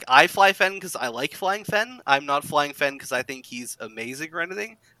dangerous. Like, I fly Fen because I like flying Fen. I'm not flying Fen because I think he's amazing or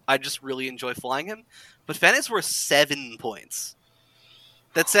anything. I just really enjoy flying him. But Fen is worth 7 points.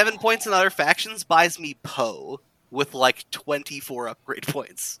 That 7 points in other factions buys me Poe with like 24 upgrade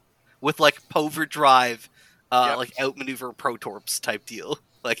points. With like Pover Drive, like outmaneuver Protorps type deal.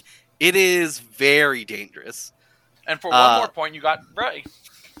 Like, it is very dangerous. And for 1 more point, you got Rey.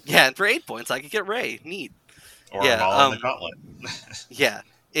 Yeah, and for 8 points, I could get Rey. Neat. Or Maul in the Gauntlet. Yeah,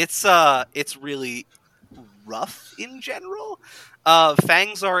 it's really rough in general.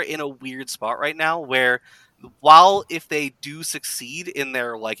 Fangs are in a weird spot right now where, while if they do succeed in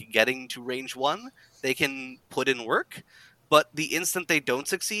their like getting to range 1, they can put in work. But the instant they don't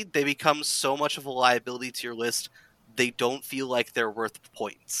succeed, they become so much of a liability to your list, they don't feel like they're worth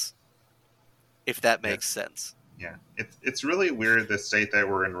points. If that makes sense. Yeah, it's really weird the state that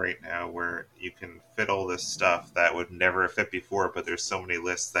we're in right now, where you can fit all this stuff that would never fit before, but there's so many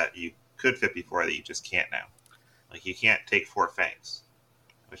lists that you could fit before that you just can't now. Like, you can't take 4 Fangs,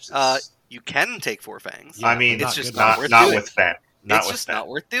 which is you can take 4 Fangs. I mean, it's just not with Fen. It's just not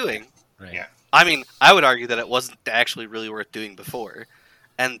worth doing. Right. Yeah, I mean, I would argue that it wasn't actually really worth doing before.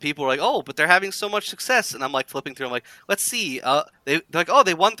 And people were like, "Oh, but they're having so much success." And I'm like flipping through. I'm like, "Let's see." They're like, "Oh,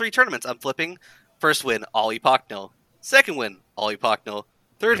 they won 3 tournaments." I'm flipping. First win, Ollie Pocknell. Second win, Ollie Pocknell.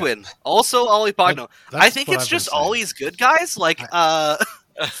 Third win, also Ollie Pocknell. I think it's just Ollie's good, guys. Like,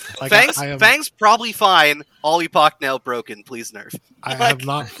 Fang's probably fine. Ollie Pocknell broken. Please nerf. I have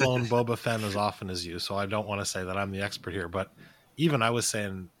not flown Boba Fett as often as you, so I don't want to say that I'm the expert here. But even I was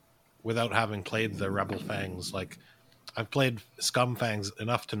saying, without having played the Rebel Fangs, like I've played Scum Fangs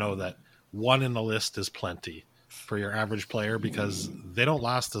enough to know that 1 in the list is plenty for your average player because they don't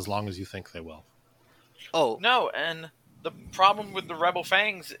last as long as you think they will. Oh no, and the problem with the Rebel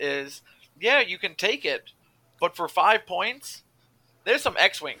Fangs is, yeah, you can take it, but for 5 points, there's some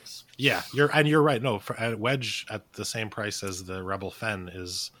X-Wings. Yeah, you're right. No, for Wedge at the same price as the Rebel Fen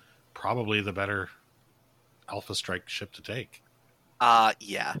is probably the better Alpha Strike ship to take.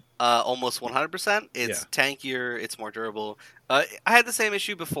 Yeah. Almost 100%. It's tankier, it's more durable. I had the same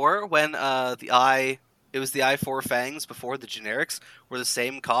issue before when it was the i4 Fangs before the generics were the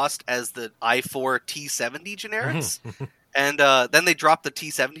same cost as the i4 T70 generics. And then they dropped the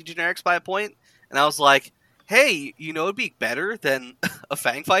T70 generics by a point, and I was like, hey, you know it'd be better than a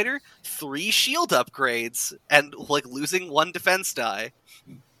Fang Fighter? 3 shield upgrades and like losing 1 defense die.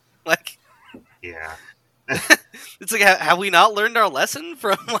 Like, Yeah. it's like, have we not learned our lesson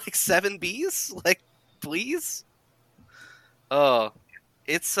from like 7Bs? Like, please? Oh,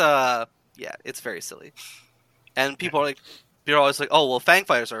 it's it's very silly. And people are always like, oh, well, Fang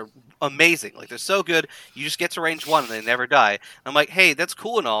Fighters are amazing. Like, they're so good, you just get to range 1 and they never die. I'm like, hey, that's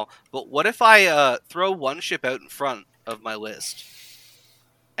cool and all, but what if I throw 1 ship out in front of my list,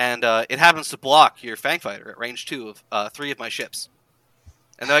 and it happens to block your Fang Fighter at range 2 of 3 of my ships?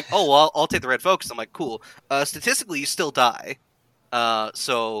 And they're like, oh, well, I'll take the red focus. I'm like, cool. Statistically, you still die.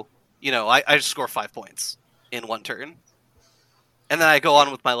 So, I just score 5 points in 1 turn. And then I go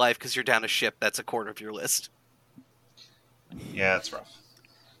on with my life because you're down a ship that's a quarter of your list. Yeah, it's rough.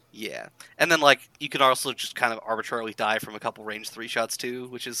 Yeah. And then, like, you can also just kind of arbitrarily die from a couple range 3 shots, too,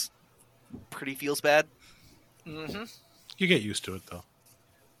 which is pretty feels bad. Mm-hmm. You get used to it, though.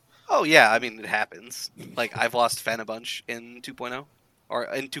 Oh, yeah. I mean, it happens. Like, I've lost Fen a bunch in 2.0. Or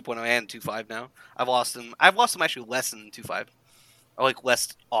in 2.0 and 2.5 now. I've lost them actually less in 2.5. Or, like, less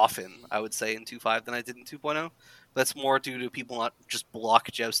often, I would say, in 2.5 than I did in 2.0. That's more due to people not just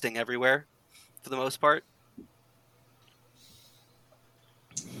block jousting everywhere, for the most part.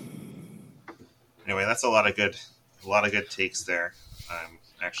 Anyway, that's a lot of good takes there. I'm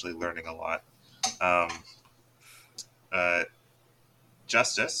actually learning a lot.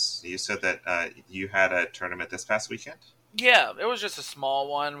 Justice, you said that you had a tournament this past weekend? Yeah, it was just a small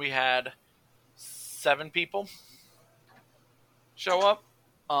one. We had 7 people show up.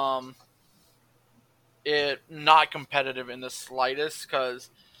 It not competitive in the slightest because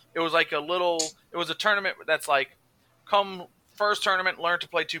it was like it was a tournament that's like, come first tournament, learn to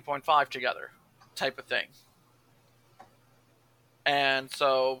play 2.5 together type of thing. And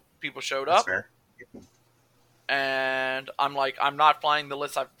so people showed up. That's fair. And I'm like, I'm not flying the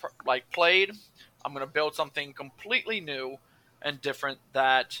list I've played. I'm going to build something completely new and different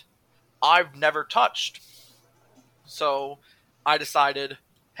that I've never touched. So I decided,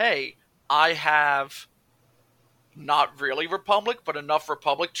 hey, I have not really Republic, but enough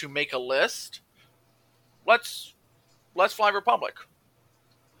Republic to make a list. Let's fly Republic.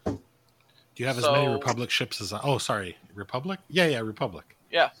 Do you have as many Republic ships as... Oh, sorry. Republic? Yeah, Republic.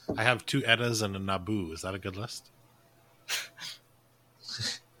 Yeah. I have 2 Eddas and a Naboo. Is that a good list?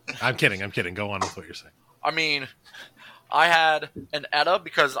 I'm kidding. Go on with what you're saying. I mean, I had an Edda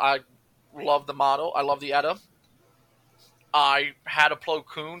because I love the model. I love the Edda. I had a Plo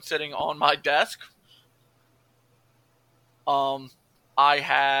Koon sitting on my desk. I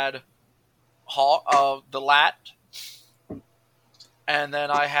had the Lat. And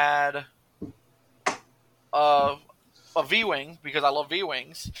then I had a V-Wing because I love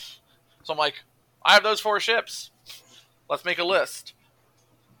V-Wings. So I'm like, I have those 4 ships. Let's make a list.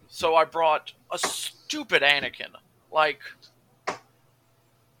 So I brought a stupid Anakin. Like,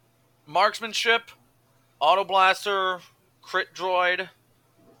 marksmanship, auto blaster, crit droid,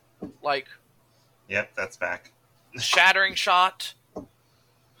 like... Yep, that's back. Shattering shot,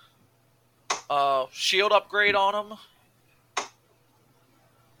 shield upgrade on him.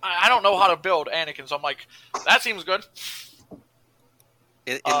 I don't know how to build Anakin, so I'm like, that seems good.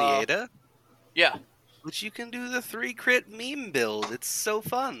 In the Ada? Yeah. Which you can do the 3 crit meme build. It's so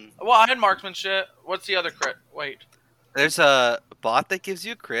fun. Well, I had marksmanship. What's the other crit? Wait. There's a bot that gives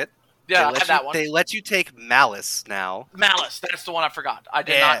you a crit. Yeah, I had that one. They let you take Malice now. Malice, that's the one I forgot. I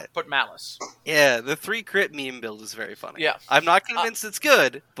did not put Malice. Yeah, the 3 crit meme build is very funny. Yeah. I'm not convinced it's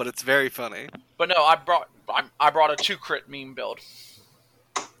good, but it's very funny. But no, I brought a 2 crit meme build.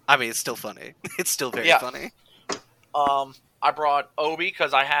 I mean, it's still funny. It's still very funny. I brought Obi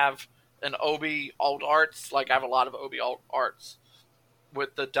because I have an Obi alt arts. Like, I have a lot of Obi alt arts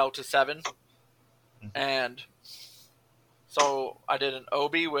with the Delta 7. And so I did an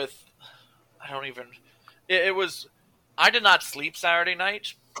Obi with... I did not sleep Saturday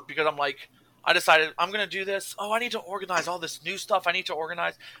night because I decided I'm going to do this. Oh, I need to organize all this new stuff I need to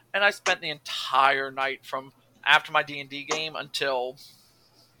organize. And I spent the entire night from after my D&D game until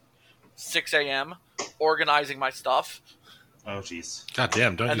 6 a.m. organizing my stuff. Oh, jeez. God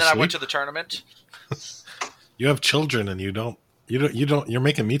damn, don't you And then sleep? I went to the tournament. You have children and you don't, you're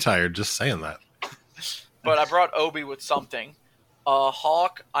making me tired just saying that. But I brought Obi with something.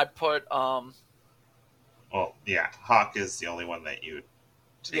 Hawk, I put... Well, yeah, Hawk is the only one that you would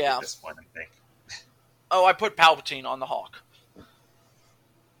take at this point, I think. Oh, I put Palpatine on the Hawk.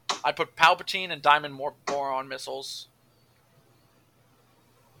 I put Palpatine and Diamond Boron missiles.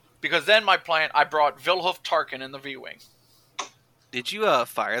 Because then my plan, I brought Vilhoof Tarkin in the V-Wing. Did you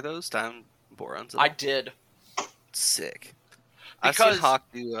fire those Diamond Borons? I did. Sick. I've seen Hawk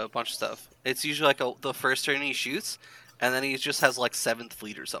do a bunch of stuff. It's usually like the first turn he shoots, and then he just has like 7th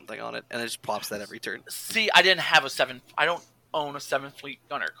Fleet or something on it, and it just plops that every turn. See, I didn't have a 7th. I don't own a 7th Fleet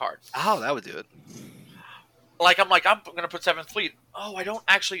gunner card. Oh, that would do it. I'm going to put 7th Fleet. Oh, I don't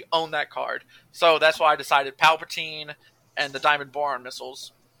actually own that card. So that's why I decided Palpatine and the Diamond Boron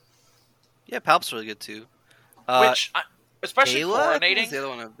missiles. Yeah, Palp's really good too. Especially Ayla, coordinating. Is the other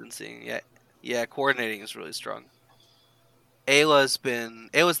one I've been seeing. Yeah, coordinating is really strong. Ayla's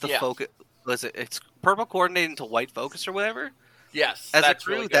the focus. It's purple coordinating to white focus or whatever. Yes, as that's a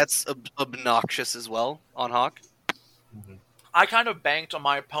crew, really good. that's obnoxious as well on Hawk. Mm-hmm. I kind of banked on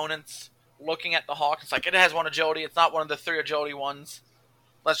my opponents looking at the Hawk. It's like, it has 1 agility. It's not one of the 3 agility ones.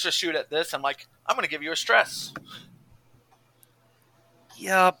 Let's just shoot at this. I'm like, I'm going to give you a stress.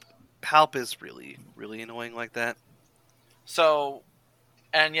 Yup. Palp is really, really annoying like that. So,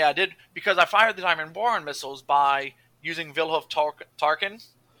 and yeah, I did, because I fired the Diamond Boron missiles by using Vilhoof Tarkin.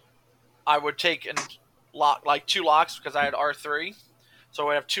 I would take and lock, 2 locks because I had R3. So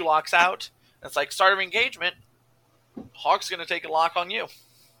I have 2 locks out. It's like, start of engagement, Hawk's going to take a lock on you.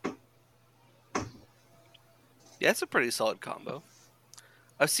 Yeah, it's a pretty solid combo.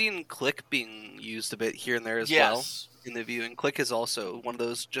 I've seen Click being used a bit here and there as Yes. well in the viewing. Click is also one of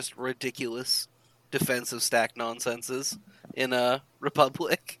those just ridiculous defensive stack nonsenses in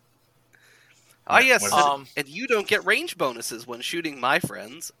Republic. Yes, and you don't get range bonuses when shooting my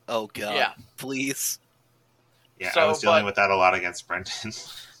friends. Oh god, please. Yeah, I was dealing with that a lot against Brendan.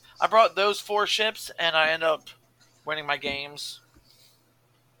 I brought those 4 ships, and I end up winning my games.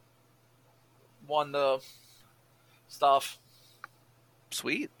 Won the stuff.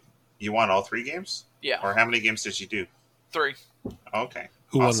 Sweet. You won all 3 games? Yeah. Or how many games did you do? 3. Okay.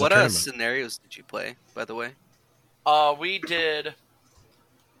 Who won the What tournament? scenarios did you play, by the way? We did...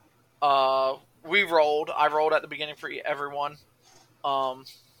 we rolled. I rolled at the beginning for everyone.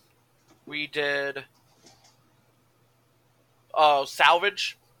 We did...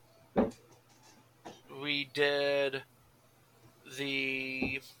 salvage. We did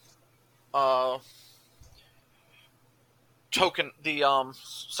the...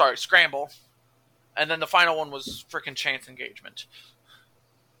 scramble. And then the final one was freaking chance engagement.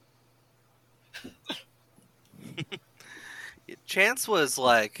 Chance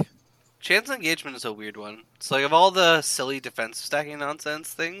engagement is a weird one. It's like, of all the silly defensive stacking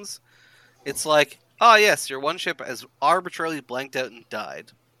nonsense things, it's like, oh yes, your one ship has arbitrarily blanked out and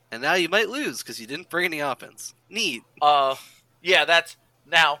died. And now you might lose because you didn't bring any offense. Neat. Yeah, that's...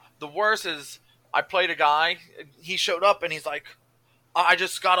 Now, the worst is, I played a guy, he showed up and he's like, I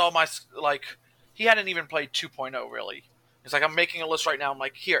just got all my... he hadn't even played 2.0, really. He's like, I'm making a list right now. I'm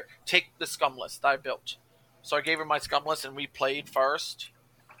like, here, take the scum list that I built. So I gave him my scum list and we played first.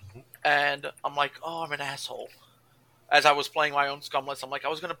 And I'm like, oh, I'm an asshole. As I was playing my own scum list, I'm like, I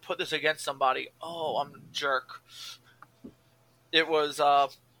was going to put this against somebody. Oh, I'm a jerk. It was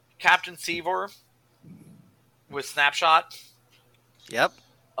Captain Seavor with Snapshot. Yep.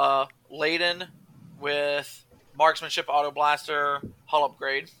 Layden with Marksmanship, Auto Blaster, Hull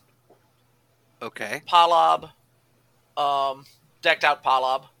Upgrade. Okay. Palob, decked out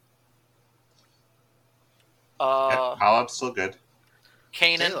Palob. Palob's still good.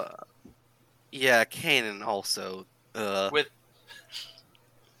 Kanan. Yeah, Kanan also.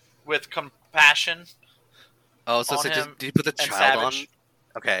 With Compassion. Oh, so on him did you put the and child Savage.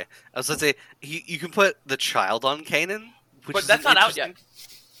 Okay, I was gonna say you can put the child on Kanan, which But is that's an not out yet.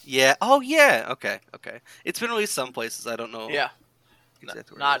 Yeah. Oh yeah. Okay. It's been released some places. I don't know. Yeah,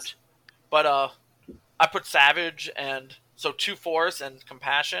 Exactly where it not. is. But I put Savage and so 2 Force and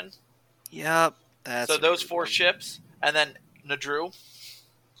Compassion. Yep. That's So a those good 4 one. ships, and then Nadru.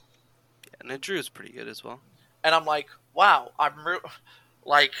 And Drew's pretty good as well. And I'm like, wow,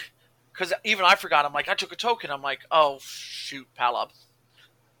 like, because even I forgot. I'm like, I took a token. I'm like, oh shoot, Palab.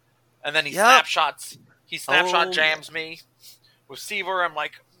 And then he Yep. snapshots. He snapshot Oh, jams me with Seaver. I'm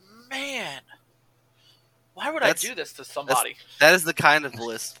like, man, why would That's- I do this to somebody? That is the kind of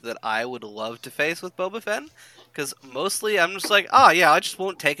list that I would love to face with Boba Fett. Because mostly I'm just like, oh yeah, I just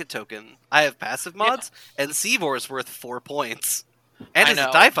won't take a token. I have passive mods, and Seavor is worth 4 points. And I it's a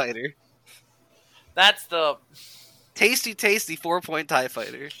know. TIE fighter. That's the Tasty 4-point TIE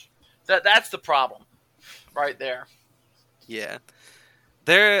fighter. that's the problem, right there. Yeah.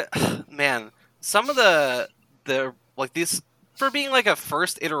 There, man, some of the like these, for being like a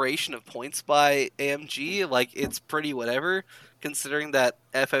first iteration of points by AMG, like it's pretty whatever, considering that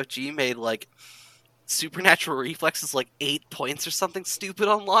FFG made like Supernatural Reflexes like 8 points or something stupid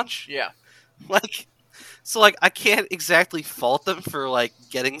on launch. Yeah, Like, so like I can't exactly fault them for like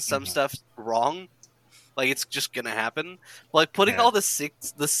getting some stuff wrong. Like it's just gonna happen. Like putting Yeah. all the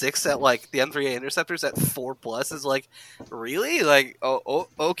six at like the M3A interceptors at 4+ is like, really? Like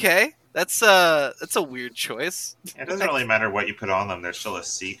okay. That's a weird choice. It doesn't really matter what you put on them. There's still a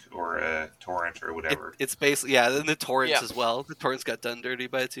Seek or a Torrent or whatever. It's basically then the torrents Yeah. as well. The torrents got done dirty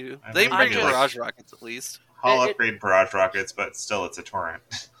by 2. I They think bring maybe, barrage rockets at least. I'll it- upgrade barrage rockets, but still, it's a Torrent.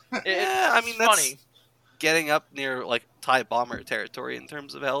 Yeah, I mean it's that's funny. getting up near like TIE bomber territory in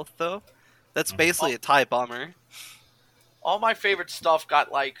terms of health, though. That's Mhm. basically a TIE bomber. All my favorite stuff got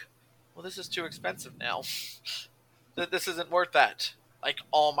like, well, this is too expensive now. This isn't worth that. Like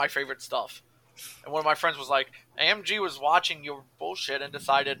all my favorite stuff. And one of my friends was like, AMG was watching your bullshit and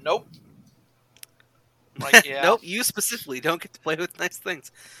decided, nope. I'm like, yeah. Nope, you specifically don't get to play with nice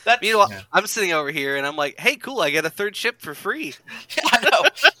things. That's, Meanwhile, Yeah. I'm sitting over here and I'm like, hey, cool, I get a 3rd ship for free. I know.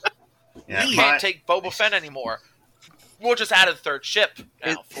 Yeah, We my- can't take Boba Fett anymore. We'll just add a 3rd ship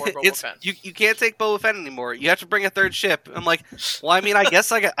now for Boba It's Fett. you can't take Boba Fett anymore. You have to bring a 3rd ship. I'm like, well, I mean, I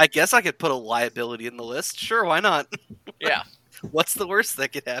guess I could put a liability in the list. Sure, why not? Yeah. What's the worst that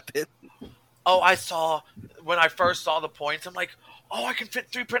could happen? Oh, I saw when I first saw the points. I'm like, oh, I can fit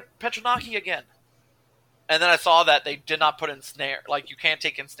 3 Petronaki again. And then I saw that they did not put in snare. Like you can't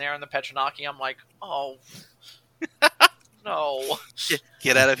take in snare in the Petronaki. I'm like, oh, no.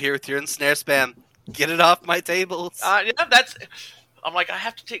 Get out of here with your ensnare spam. Get it off my tables. Yeah, that's. I'm like, I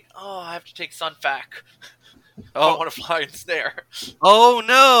have to take Sunfac. I don't oh, want to fly in snare. oh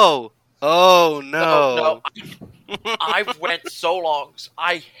no! Oh no! No, I went so long.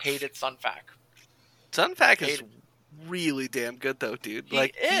 I hated Sunfac. Sunfac is Hate really damn good, though, dude. He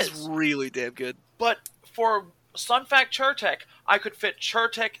Like, is. he's really damn good. But for Sunfac Churtek, I could fit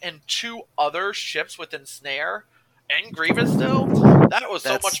Churtek and 2 other ships within Snare and Grievous still. That was so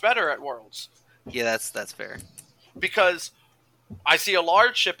That's- much better at Worlds. Yeah, that's fair. Because I see a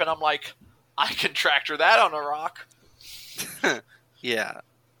large ship and I'm like, I can tractor that on a rock. Yeah,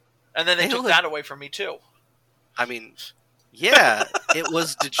 And then they Hey, took look. that away from me too. I mean, yeah, it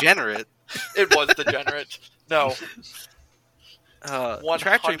was degenerate. It was degenerate. No.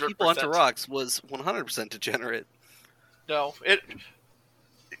 Tractoring people onto 100%. rocks was 100% degenerate. No,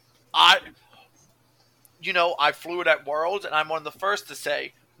 I flew it at Worlds, and I'm one of the first to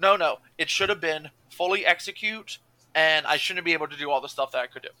say, no, it should have been fully execute, and I shouldn't be able to do all the stuff that I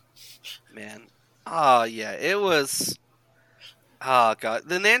could do. Man. Oh, yeah, it was... Oh, God.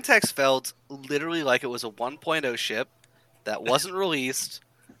 The Nantex felt literally like it was a 1.0 ship that wasn't released,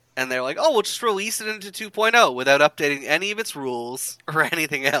 and they're like, oh, we'll just release it into 2.0 without updating any of its rules or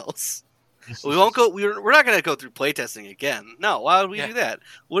anything else. We won't go. We're not going to go through playtesting again. No, why would we do that?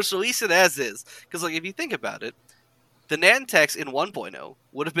 We'll just release it as is. Because, like, if you think about it, the Nantex in 1.0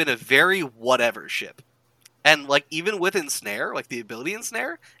 would have been a very whatever ship, and like even with Ensnare, like the ability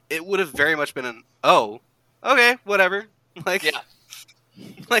Ensnare, it would have very much been an okay, whatever. Like, Yeah.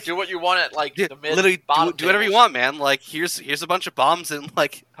 like Do what you want at, like, yeah, the mid, literally bottom do whatever you tables. want, man. Like here's a bunch of bombs and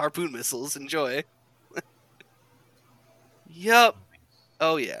like harpoon missiles. Enjoy. Yup.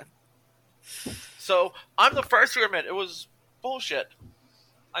 Oh yeah. So, I'm the first to admit it was bullshit.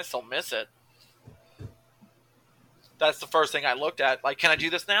 I still miss it. That's the first thing I looked at. Like, can I do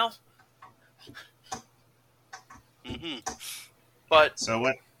this now? hmm But So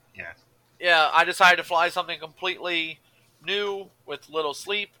what? Yeah. yeah, I decided to fly something completely new with little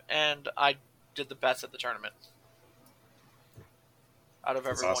sleep, and I did the best at the tournament. out of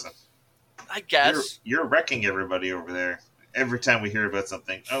That's everyone. awesome. I guess. You're wrecking everybody over there. Every time we hear about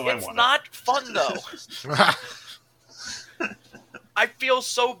something, I It's want not fun, though. I feel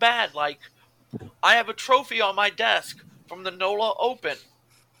so bad. Like, I have a trophy on my desk from the NOLA Open.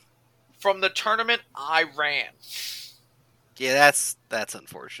 From the tournament I ran. Yeah, that's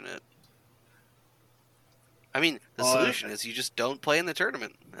unfortunate. I mean, the solution is you just don't play in the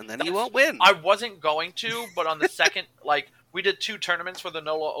tournament, and then you won't win. I wasn't going to, but on the second, like, we did 2 tournaments for the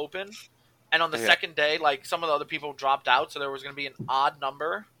NOLA Open, and on the second day, like, some of the other people dropped out, so there was going to be an odd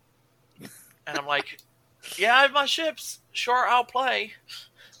number. And I'm like, yeah, I have my ships. Sure, I'll play.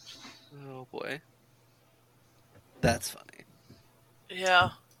 Oh, boy. That's funny. Yeah.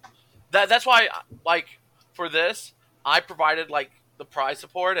 That's why, like, for this, I provided, like, the prize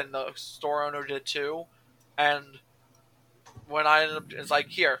support, and the store owner did too. And when I ended up, it's like,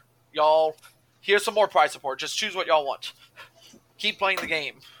 here, y'all, here's some more prize support. Just choose what y'all want. Keep playing the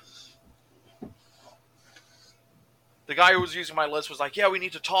game. The guy who was using my list was like, yeah, we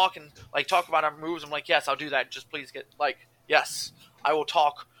need to talk and, like, talk about our moves. I'm like, yes, I'll do that. Just please get, like, yes, I will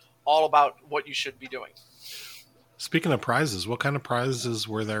talk all about what you should be doing. Speaking of prizes, what kind of prizes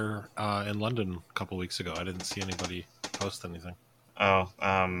were there in London a couple weeks ago? I didn't see anybody post anything. Oh,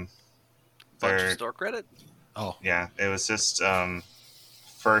 Bunch of store credit? Oh. Yeah, it was just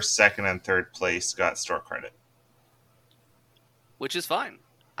first, second, and third place got store credit. Which is fine.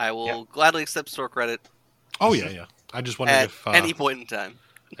 I will gladly accept store credred. Oh, yeah. I just wondered at if... any point in time.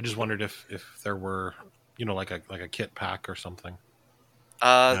 I just wondered if there were, like a kit pack or something. There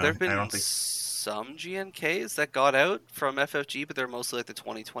have I been don't think... some GNKs that got out from FFG, but they're mostly like the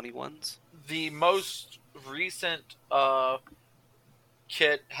 2020 ones. The most recent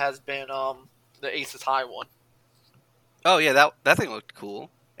kit has been the Aces High one. Oh yeah, that thing looked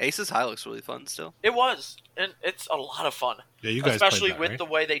cool. Aces High looks really fun still. It was, and it's a lot of fun. Yeah, you guys especially played that, with right? the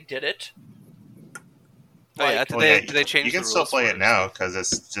way they did it. Oh yeah, Like, did they change? You can the still rules play for it now because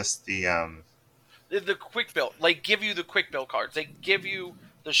it's just the the quick build, like, give you the quick build cards. They give you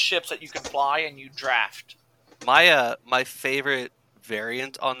the ships that you can fly and you draft. My favorite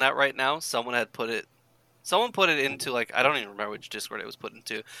variant on that right now. Someone put it into, like, I don't even remember which Discord it was put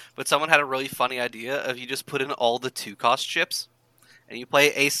into, but someone had a really funny idea of you just put in all the 2-cost ships, and you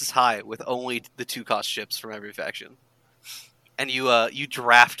play Aces High with only the 2-cost ships from every faction, and you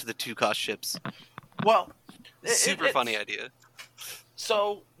draft the 2-cost ships. Well, Super funny idea.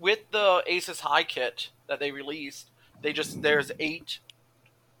 So with the Aces High kit that they released, there's 8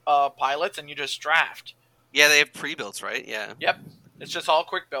 pilots, and you just draft. Yeah, they have pre-builds, right? Yeah. Yep, it's just all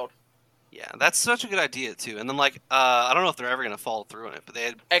quick build. Yeah, that's such a good idea too. And then, like, I don't know if they're ever going to follow through on it, but they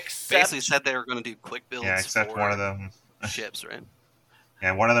had basically said they were going to do quick builds. yeah, except for one of them. ships, right?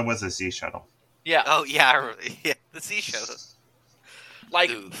 Yeah, one of them was a Z shuttle. Yeah. Oh yeah, yeah, the Z shuttle. Like,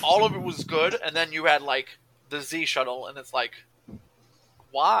 Oof. all of it was good, and then you had, like, the Z shuttle, and it's like,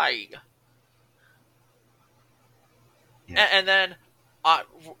 why? Yeah. And then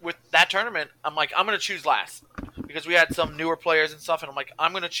with that tournament, I'm like, I'm going to choose last. Because we had some newer players and stuff, and I'm like,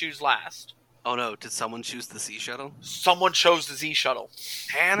 I'm going to choose last. Oh no, did someone choose the Z shuttle? Someone chose the Z shuttle.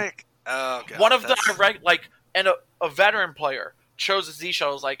 Panic. Oh god. One of the and a veteran player chose the Z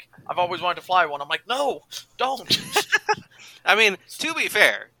shuttle. Was like, I've always wanted to fly one. I'm like, no, don't. I mean, to be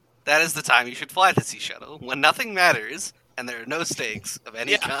fair, that is the time you should fly the Z shuttle, when nothing matters and there are no stakes of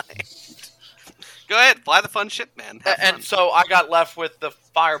any kind. Go ahead, fly the fun ship, man. Have fun. And so I got left with the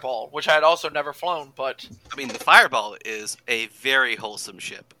Fireball, which I had also never flown, but... I mean, the Fireball is a very wholesome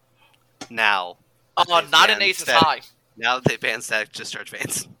ship. Now. Not in Aces High. Now that they banned static discharge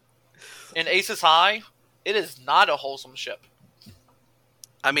vans. In Aces High, it is not a wholesome ship.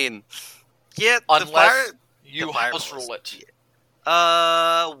 I mean, yeah, unless you the house rule it.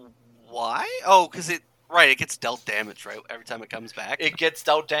 Why? Oh, because it gets dealt damage, right? Every time it comes back. It gets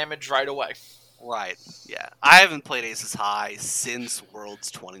dealt damage right away. Right, yeah. I haven't played Aces High since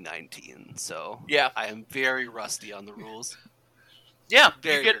Worlds 2019, so yeah, I am very rusty on the rules. Yeah,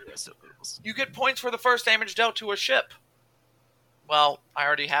 very rusty on the rules. You get points for the first damage dealt to a ship. Well, I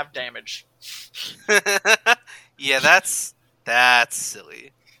already have damage. Yeah, that's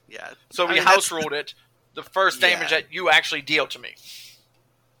silly. Yeah. So we house ruled it. The first damage that you actually deal to me.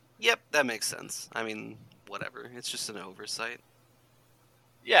 Yep, that makes sense. I mean, whatever. It's just an oversight.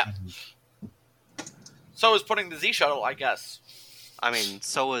 Yeah. So is putting the Z shuttle, I guess. I mean,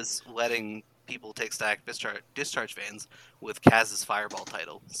 so is letting people take static discharge vans with Kaz's Fireball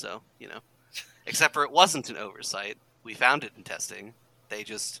title. So, you know. Except for it wasn't an oversight. We found it in testing. They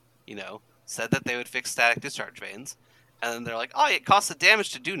just, said that they would fix static discharge vans. And then they're like, oh, it costs the damage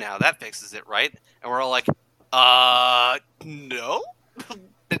to do now. That fixes it, right? And we're all like, no?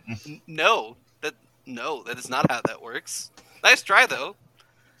 No, that is not how that works. Nice try though.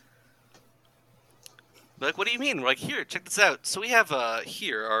 Like, what do you mean? We're like, here, check this out. So we have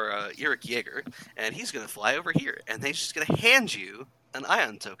here our Eric Jaeger, and he's gonna fly over here, and they're just gonna hand you an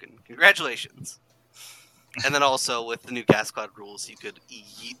ion token. Congratulations. And then also with the new gas cloud rules, you could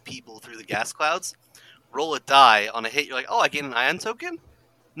yeet people through the gas clouds. Roll a die on a hit. You're like, oh, I gain an ion token.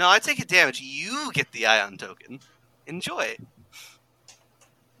 No, I take a damage. You get the ion token. Enjoy.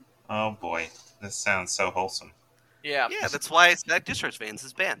 Oh boy, this sounds so wholesome. Yeah. Yeah, that's why Static Discharge Veins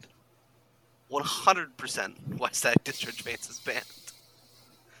is banned. 100% why Static Discharge Veins is banned.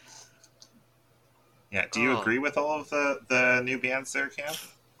 Yeah, do you agree with all of the new bans there, Cam?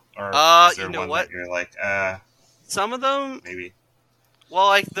 Or is there you know one what? that you're like, Some of them, maybe? well,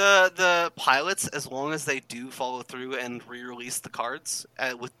 like the pilots, as long as they do follow through and re-release the cards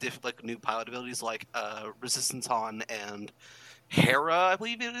with like new pilot abilities like Resistance Han and Hera, I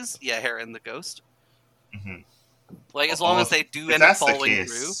believe it is. Yeah, Hera and the Ghost. Mm-hmm. Like as long as they do If end up that's the following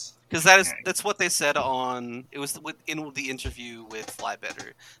case, through. Because that's what they said in the interview with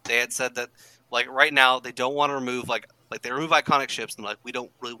Flybetter. They had said that like right now they don't want to remove like they remove iconic ships and like we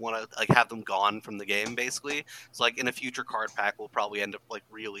don't really want to like have them gone from the game basically. So like in a future card pack we'll probably end up like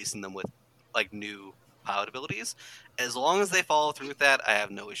re-releasing them with like new pilot abilities. As long as they follow through with that, I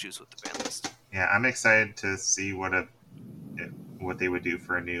have no issues with the ban list. Yeah, I'm excited to see what they would do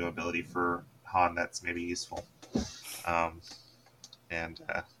for a new ability for Han that's maybe useful.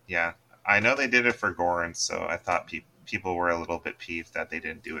 Yeah, I know they did it for Goran, so I thought people were a little bit peeved that they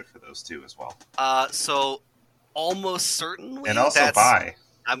didn't do it for those two as well. So almost certainly, and also Bai.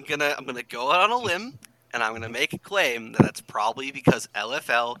 I'm gonna go out on a limb, and I'm gonna make a claim that that's probably because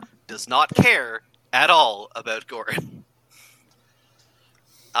LFL does not care at all about Goran.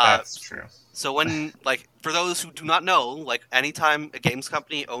 That's true. So when, like, for those who do not know, like, anytime a games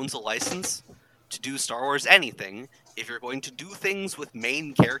company owns a license to do Star Wars anything, if you're going to do things with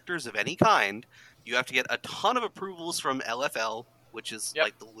main characters of any kind, you have to get a ton of approvals from LFL, which is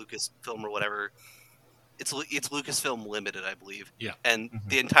like the Lucasfilm or whatever. It's Lucasfilm Limited, I believe. Yeah. And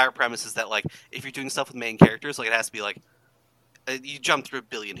the entire premise is that, like, if you're doing stuff with main characters, like, it has to be, like, you jump through a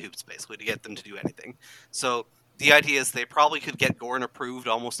billion hoops, basically, to get them to do anything. So the idea is they probably could get Goran approved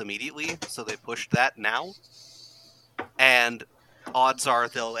almost immediately, so they pushed that now. And odds are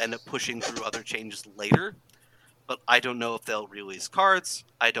they'll end up pushing through other changes later. But I don't know if they'll release cards.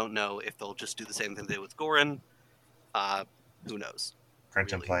 I don't know if they'll just do the same thing they did with Goran. Who knows?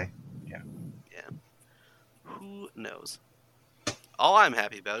 Print and play. Yeah. Who knows? All I'm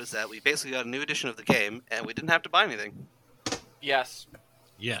happy about is that we basically got a new edition of the game, and we didn't have to buy anything. Yes.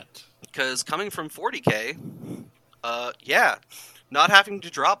 Yet. Because coming from 40K, not having to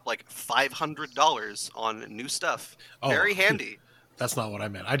drop like $500 on new stuff. Very handy. That's not what I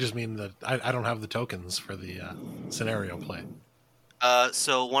meant. I just mean that I don't have the tokens for the scenario play.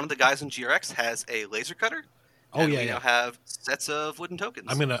 So one of the guys in GRX has a laser cutter. Oh, we now have sets of wooden tokens.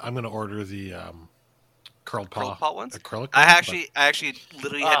 I'm gonna order the curled paw ones. Acrylic. I actually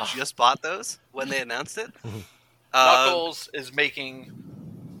literally had just bought those when they announced it. Knuckles is making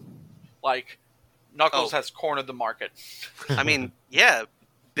Knuckles has cornered the market. I mean, yeah,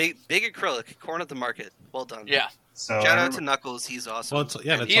 big acrylic, cornered the market. Well done. Yeah. So shout out to Knuckles. He's awesome.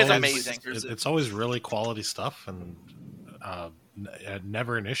 Well, he is amazing. It's always really quality stuff, and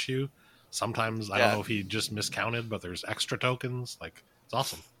never an issue. Sometimes I don't know if he just miscounted, but there's extra tokens. Like, it's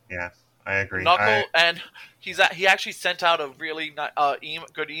awesome. Yeah, I agree. And he actually sent out a really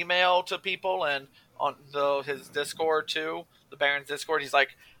good email to people and on his Discord too, the Baron's Discord. He's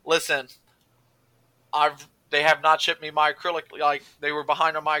like, "Listen, they have not shipped me my acrylic. Like, they were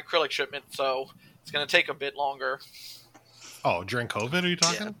behind on my acrylic shipment, so it's going to take a bit longer." Oh, during COVID, are you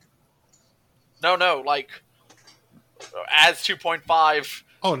talking? Yeah. No, like as 2.5.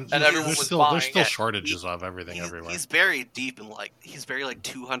 Oh, and everyone was buying. There's still shortages of everything everywhere. He's buried deep in he's buried like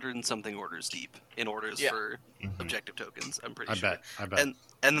 200 and something orders deep in orders for objective tokens. I'm pretty sure. I bet. And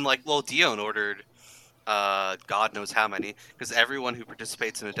then Dion ordered God knows how many, because everyone who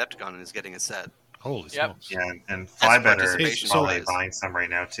participates in Adepticon is getting a set. Holy smokes! Yeah, and Flybetter is probably buying some right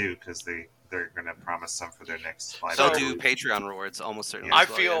now too, because they're going to promise some for their next Flybetter. So do Patreon rewards almost certainly. I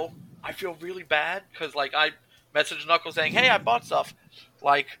feel really bad because I messaged Knuckles saying, "Hey, I bought stuff,"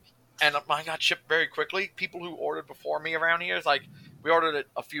 and mine got shipped very quickly. People who ordered before me around here is like, "We ordered it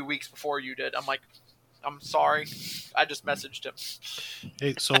a few weeks before you did." I'm like, "I'm sorry," I just messaged him.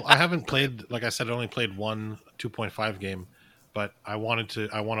 Hey, so I haven't played. Like I said, I only played one 2.5 game, but I want to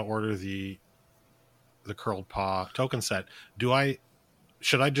order the curled paw token set.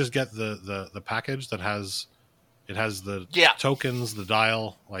 Should I just get the package that has It has the Yeah. tokens, the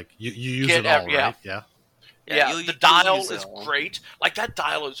dial. Like you use Get it all, yeah. right? Yeah. Yeah, you'll the dial use it is all. great. Like that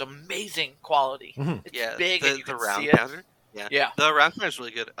dial is amazing quality. Mhm. It's Yeah, big the, and you the can round see it. counter. Yeah. Yeah. The round counter is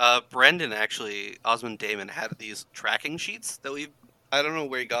really good. Brendan actually, Osmond Damon had these tracking sheets that I don't know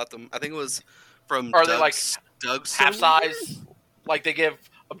where he got them. I think it was from Are they like Doug's half size? Like they give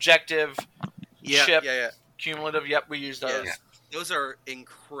objective, chip, cumulative. Yep, we use those. Yeah. Those are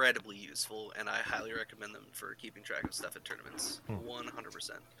incredibly useful, and I highly recommend them for keeping track of stuff at tournaments.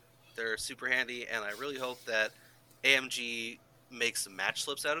 100%. They're super handy, and I really hope that AMG makes some match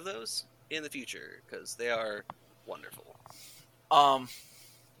slips out of those in the future, because they are wonderful.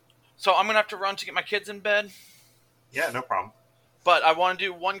 So I'm gonna have to run to get my kids in bed, Yeah, no problem. but I want to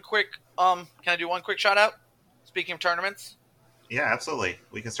do one quick. Can I do one quick shout out? Speaking of tournaments, Yeah, absolutely.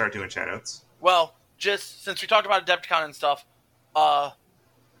 We can start doing shoutouts. well, just since we talked about Adepticon and stuff, the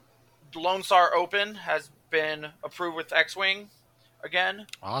Lone Star Open has been approved with X-Wing again.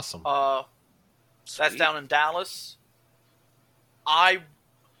 Awesome. That's Sweet. down in Dallas.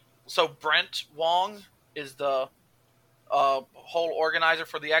 So Brent Wong is the whole organizer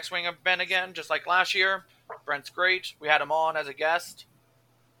for the X-Wing event again, just like last year. Brent's great. We had him on as a guest.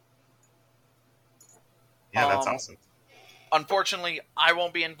 Yeah, that's Um, awesome. Unfortunately, I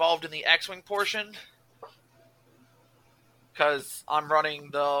won't be involved in the X-Wing portion because I'm running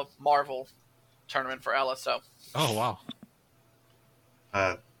the Marvel tournament for LSO. Oh wow.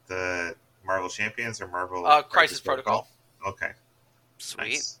 The Marvel Champions or Marvel Crisis Protocol. Okay. Sweet.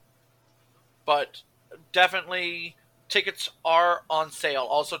 Nice. But definitely tickets are on sale.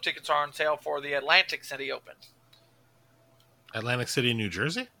 Also, tickets are on sale for the Atlantic City Open. Atlantic City, New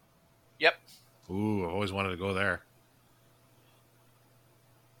Jersey? Yep. Ooh, I've always wanted to go there.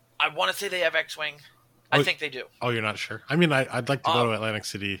 I want to say they have X-Wing. Oh, I think they do. Oh, you're not sure? I mean, I'd like to go to Atlantic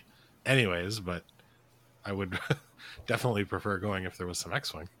City anyways, but I would definitely prefer going if there was some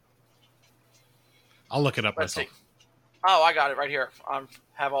X-Wing. I'll look it up Let's myself. see. Oh, I got it right here. I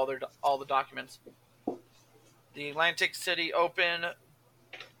have all the documents. The Atlantic City Open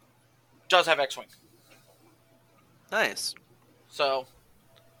does have X-Wing. Nice. So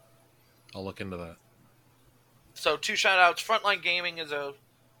I'll look into that. So 2 shout-outs. Frontline Gaming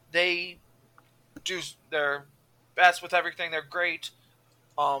they do their best with everything. They're great.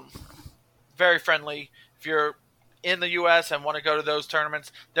 Very friendly. If you're in the U.S. and want to go to those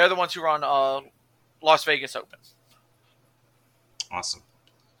tournaments, they're the ones who run Las Vegas Open. Awesome.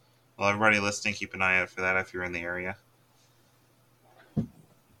 Well, everybody listening, keep an eye out for that if you're in the area.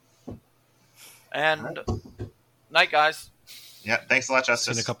 And night, guys. Yeah, thanks a lot, See you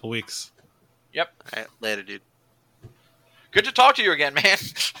Justice. in a couple weeks. Yep. All right, later, dude. Good to talk to you again, man.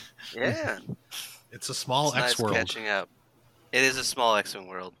 Yeah. It's a small It's nice X world. catching up. It is a small X-Wing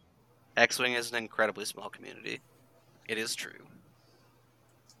world. X-Wing is an incredibly small community. It is true.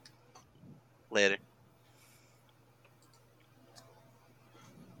 Later.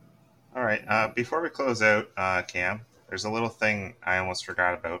 All right. Before we close out, Cam, there's a little thing I almost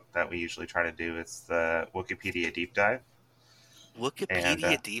forgot about that we usually try to do. It's the Wikipedia deep dive. Wikipedia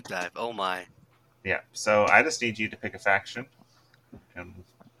And, deep dive. Oh my. Yeah. So I just need you to pick a faction, and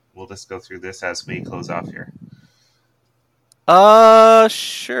we'll just go through this as we close off here.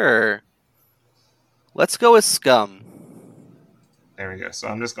 Sure. Let's go with Scum. There we go. So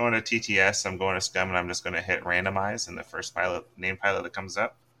I'm just going to TTS. I'm going to Scum, and I'm just going to hit randomize, and the first name pilot that comes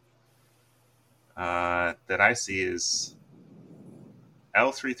up that I see is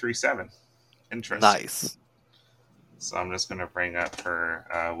L337. Interesting. Nice. So I'm just going to bring up her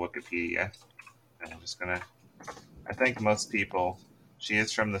Wikipedia. And I'm just going to... I think most people... She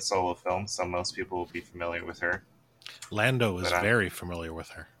is from the Solo film, so most people will be familiar with her. Lando is But I'm- very familiar with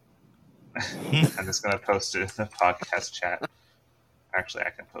her. I'm just going to post it in the podcast chat. Actually, I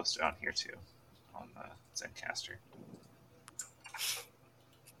can post it on here too, on the Zencaster.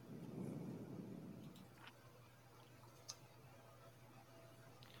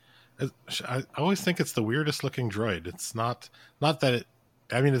 I always think it's the weirdest looking droid. It's not that it.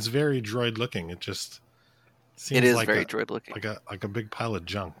 I mean, it's very droid looking. It just seems It is like very a, droid looking. like a big pile of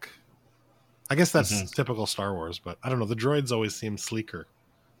junk. I guess that's typical Star Wars, but I don't know. The droids always seem sleeker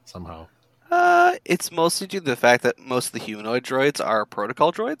somehow. It's mostly due to the fact that most of the humanoid droids are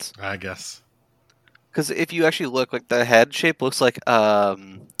protocol droids. I guess. Because if you actually look, like the head shape looks like I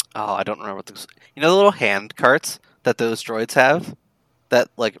don't remember what those. You know the little hand carts that those droids have, that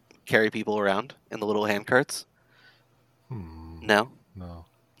like carry people around in the little hand carts. No. No.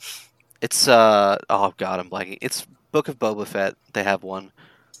 It's oh god, I'm blanking. It's Book of Boba Fett. They have one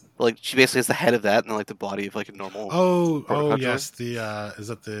Like she basically has the head of that and like the body of like a normal. Oh, protocol droid. yes. The is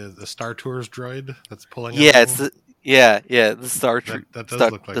it the Star Tours droid that's pulling? Yeah, it's everything? the Star that does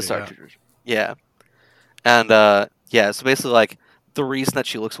Star, look like the it, Star yeah. Troopers. Yeah, and so basically like the reason that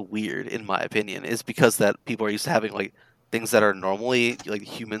she looks weird, in my opinion, is because that people are used to having like things that are normally like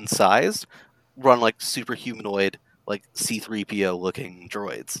human sized run like super humanoid like C-3PO looking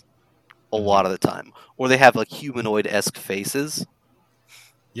droids a lot of the time, or they have like humanoid-esque faces.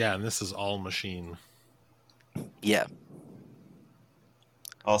 Yeah, and this is all machine. Yeah.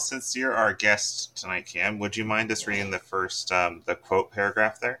 Well, since you're our guest tonight, Cam, would you mind us reading the first the quote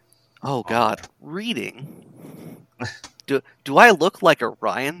paragraph there? Oh God, reading. Do I look like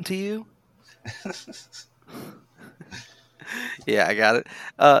Orion to you? Yeah, I got it.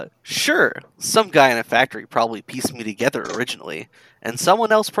 Sure, some guy in a factory probably pieced me together originally, and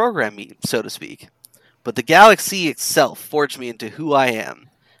someone else programmed me, so to speak. But the galaxy itself forged me into who I am.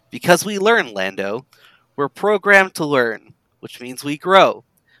 Because we learn, Lando. We're programmed to learn, which means we grow.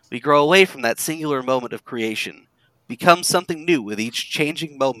 We grow away from that singular moment of creation, become something new with each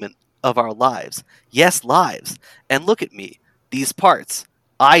changing moment of our lives. Yes, lives. And look at me. These parts.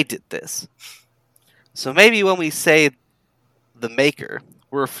 I did this. So maybe when we say the Maker,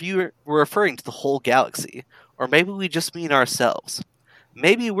 we're referring to the whole galaxy. Or maybe we just mean ourselves.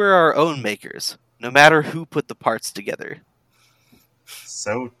 Maybe we're our own makers, no matter who put the parts together.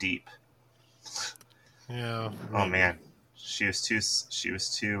 So deep. Yeah. Oh man, she was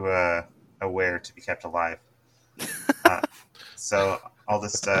too aware to be kept alive. So I'll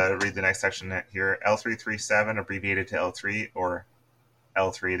just read the next section here. L337, abbreviated to L3, or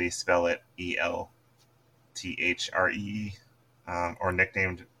L3, they spell it ELTHRE, or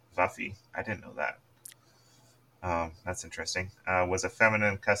nicknamed Vuffy. I didn't know that. That's interesting. Was a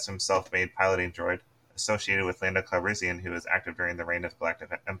feminine, custom, self-made piloting droid associated with Lando Calrissian, who was active during the reign of the Galactic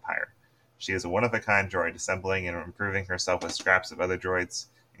Empire. She is a one-of-a-kind droid, assembling and improving herself with scraps of other droids,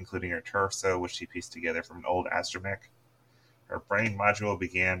 including her torso, which she pieced together from an old astromech. Her brain module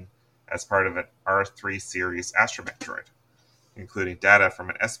began as part of an R3 series astromech droid, including data from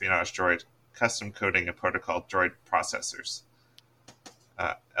an espionage droid, custom coding, and protocol droid processors.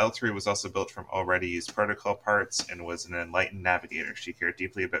 L3 was also built from already used protocol parts and was an enlightened navigator. She cared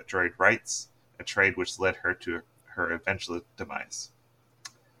deeply about droid rights, a trade which led her to her eventual demise.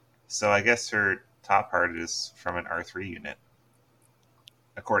 So I guess her top part is from an R3 unit,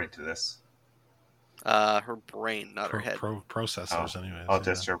 according to this. Her brain, not her head. Processors, anyways. Oh,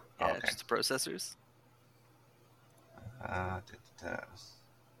 just her. Yeah, Okay. just the processors.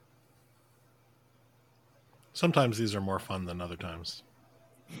 Sometimes these are more fun than other times.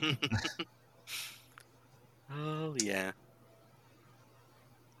 Oh, yeah.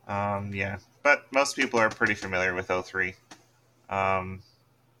 Yeah, but most people are pretty familiar with L3.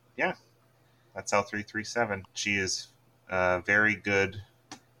 Yeah, that's L337. She is a very good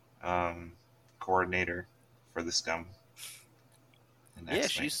coordinator for the Scum. Yeah,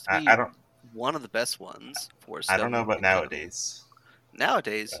 she used to be I don't. one of the best ones for I don't know Scum. about nowadays.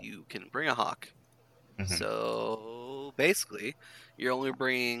 Nowadays, you can bring a Hawk. Mhm. So, basically, you're only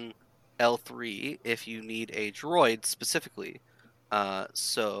bringing L3 if you need a droid specifically.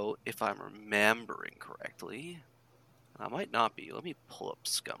 So, if I'm remembering correctly, I might not be. Let me pull up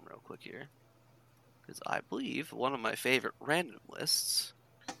Scum real quick here. Because I believe one of my favorite random lists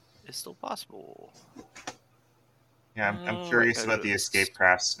is still possible. Yeah, I'm curious about the escape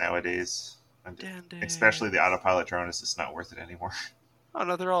crafts nowadays. Especially the autopilot drone is just not worth it anymore. Oh,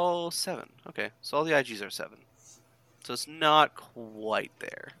 no, they're all 7. Okay, so all the IGs are 7. So it's not quite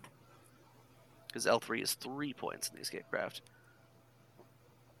there. Because L3 is 3 points in the escape craft.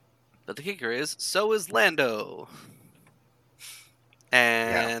 But the kicker is, so is Lando.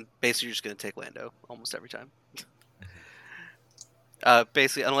 And basically you're just going to take Lando almost every time.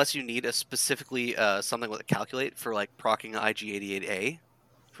 Basically, unless you need a specifically something with a calculate for like proccing IG-88A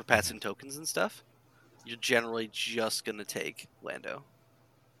for passing tokens and stuff, you're generally just going to take Lando.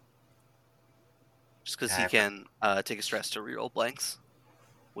 Just because he can take a stress to reroll blanks,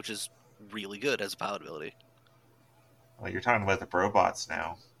 which is really good as a pilot ability. Well, you're talking about the robots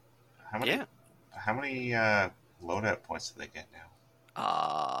now. How many? Yeah. How many loadout points do they get now?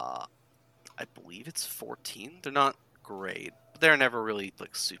 I believe it's 14. They're not great. They're never really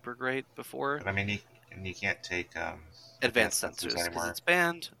like super great before. But I mean, you can't take advanced sensors because it's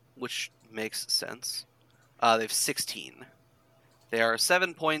banned, which makes sense. They have 16. They are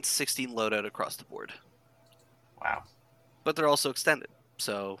 7 points, 16 loadout across the board. Wow. But they're also extended,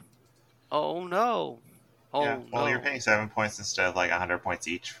 so... Oh, no. Oh, yeah, well, no. You're paying 7 points instead of like 100 points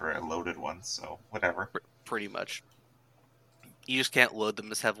each for a loaded one, so whatever. Pretty much. You just can't load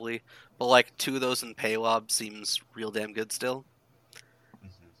them as heavily. But like 2 of those in Paylob seems real damn good still.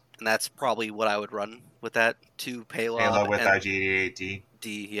 And that's probably what I would run with that. 2 Paylob. Halo with and IG88D.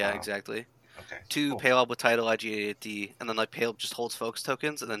 D, yeah, Wow. exactly. Okay. 2 cool. Paylob with title IG88D, and then like Paylob just holds focus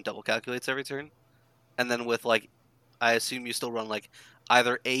tokens and then double calculates every turn. And then with like, I assume you still run like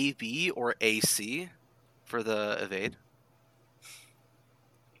either AB or AC for the evade.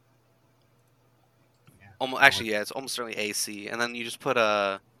 Yeah. Actually, yeah, it's almost certainly AC, and then you just put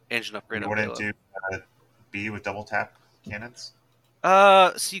a engine upgrade You on wouldn't Paylob. do B with double tap cannons?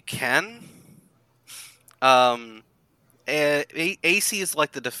 So you can. AC is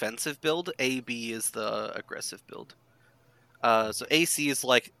like the defensive build. AB is the aggressive build. So AC is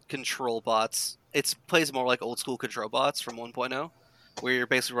like control bots. It plays more like old school control bots from 1.0, where you're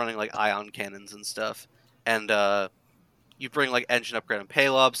basically running like ion cannons and stuff. And you bring like engine upgrade and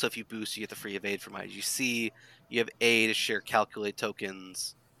Paylob, so if you boost, you get the free evade from IGC. You have A to share calculate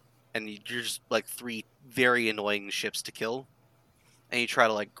tokens, and you're just like 3 very annoying ships to kill. And you try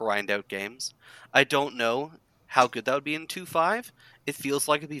to like grind out games. I don't know how good that would be in 2.5. It feels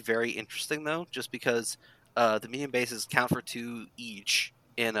like it'd be very interesting though, just because the medium bases count for 2 each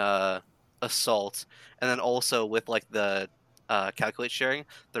in assault, and then also with like the calculate sharing,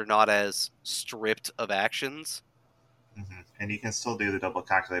 they're not as stripped of actions. And you can still do the double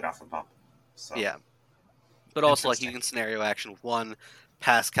calculate off a bump. So Yeah, but also like you Interesting. can scenario action 1,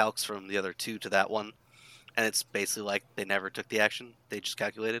 pass calcs from the other 2 to that one, and it's basically like they never took the action; they just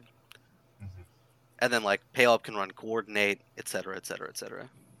calculated. And then like Paylob can run coordinate, etc., etc., etc.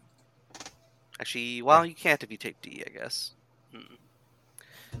 Actually, well, you can't if you take D, I guess. You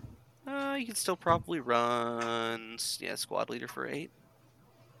can still probably run squad leader for 8.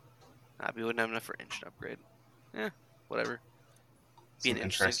 We wouldn't have enough for engine upgrade. Whatever. Be some an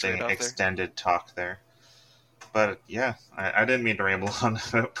interesting trade-off there. extended talk there. But yeah, I didn't mean to ramble on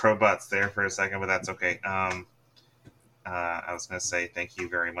about Probots there for a second, but that's okay. I was going to say thank you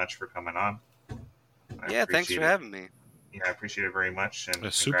very much for coming on. Yeah, thanks for having me. Yeah, I appreciate it very much, and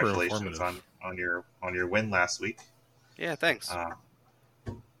It's super congratulations informative. on your win last week. Yeah, thanks.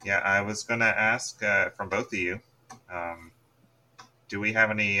 Yeah, I was going to ask from both of you, do we have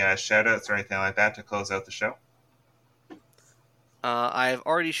any shout-outs or anything like that to close out the show? I've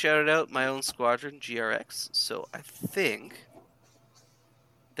already shouted out my own squadron, GRX, so I think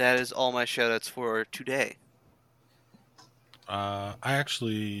that is all my shoutouts for today. I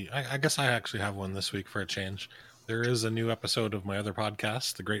guess I actually have one this week for a change. There is a new episode of my other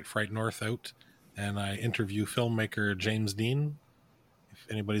podcast, The Great Fright North, out, and I interview filmmaker James Dean. If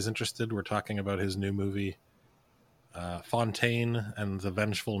anybody's interested, we're talking about his new movie, Fontaine and the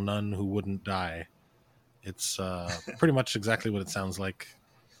Vengeful Nun Who Wouldn't Die. It's pretty much exactly what it sounds like.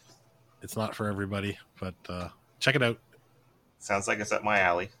 It's not for everybody, but check it out. Sounds like it's up my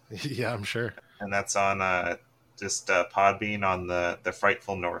alley. Yeah, I'm sure. And that's on just Podbean on the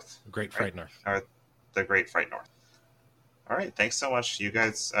Frightful North. Great Fright North. Or the Great Fright North. All right, thanks so much, you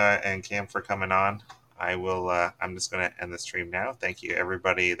guys and Cam, for coming on. I'm just going to end the stream now. Thank you,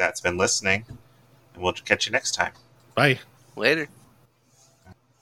 everybody that's been listening, and we'll catch you next time. Bye. Later.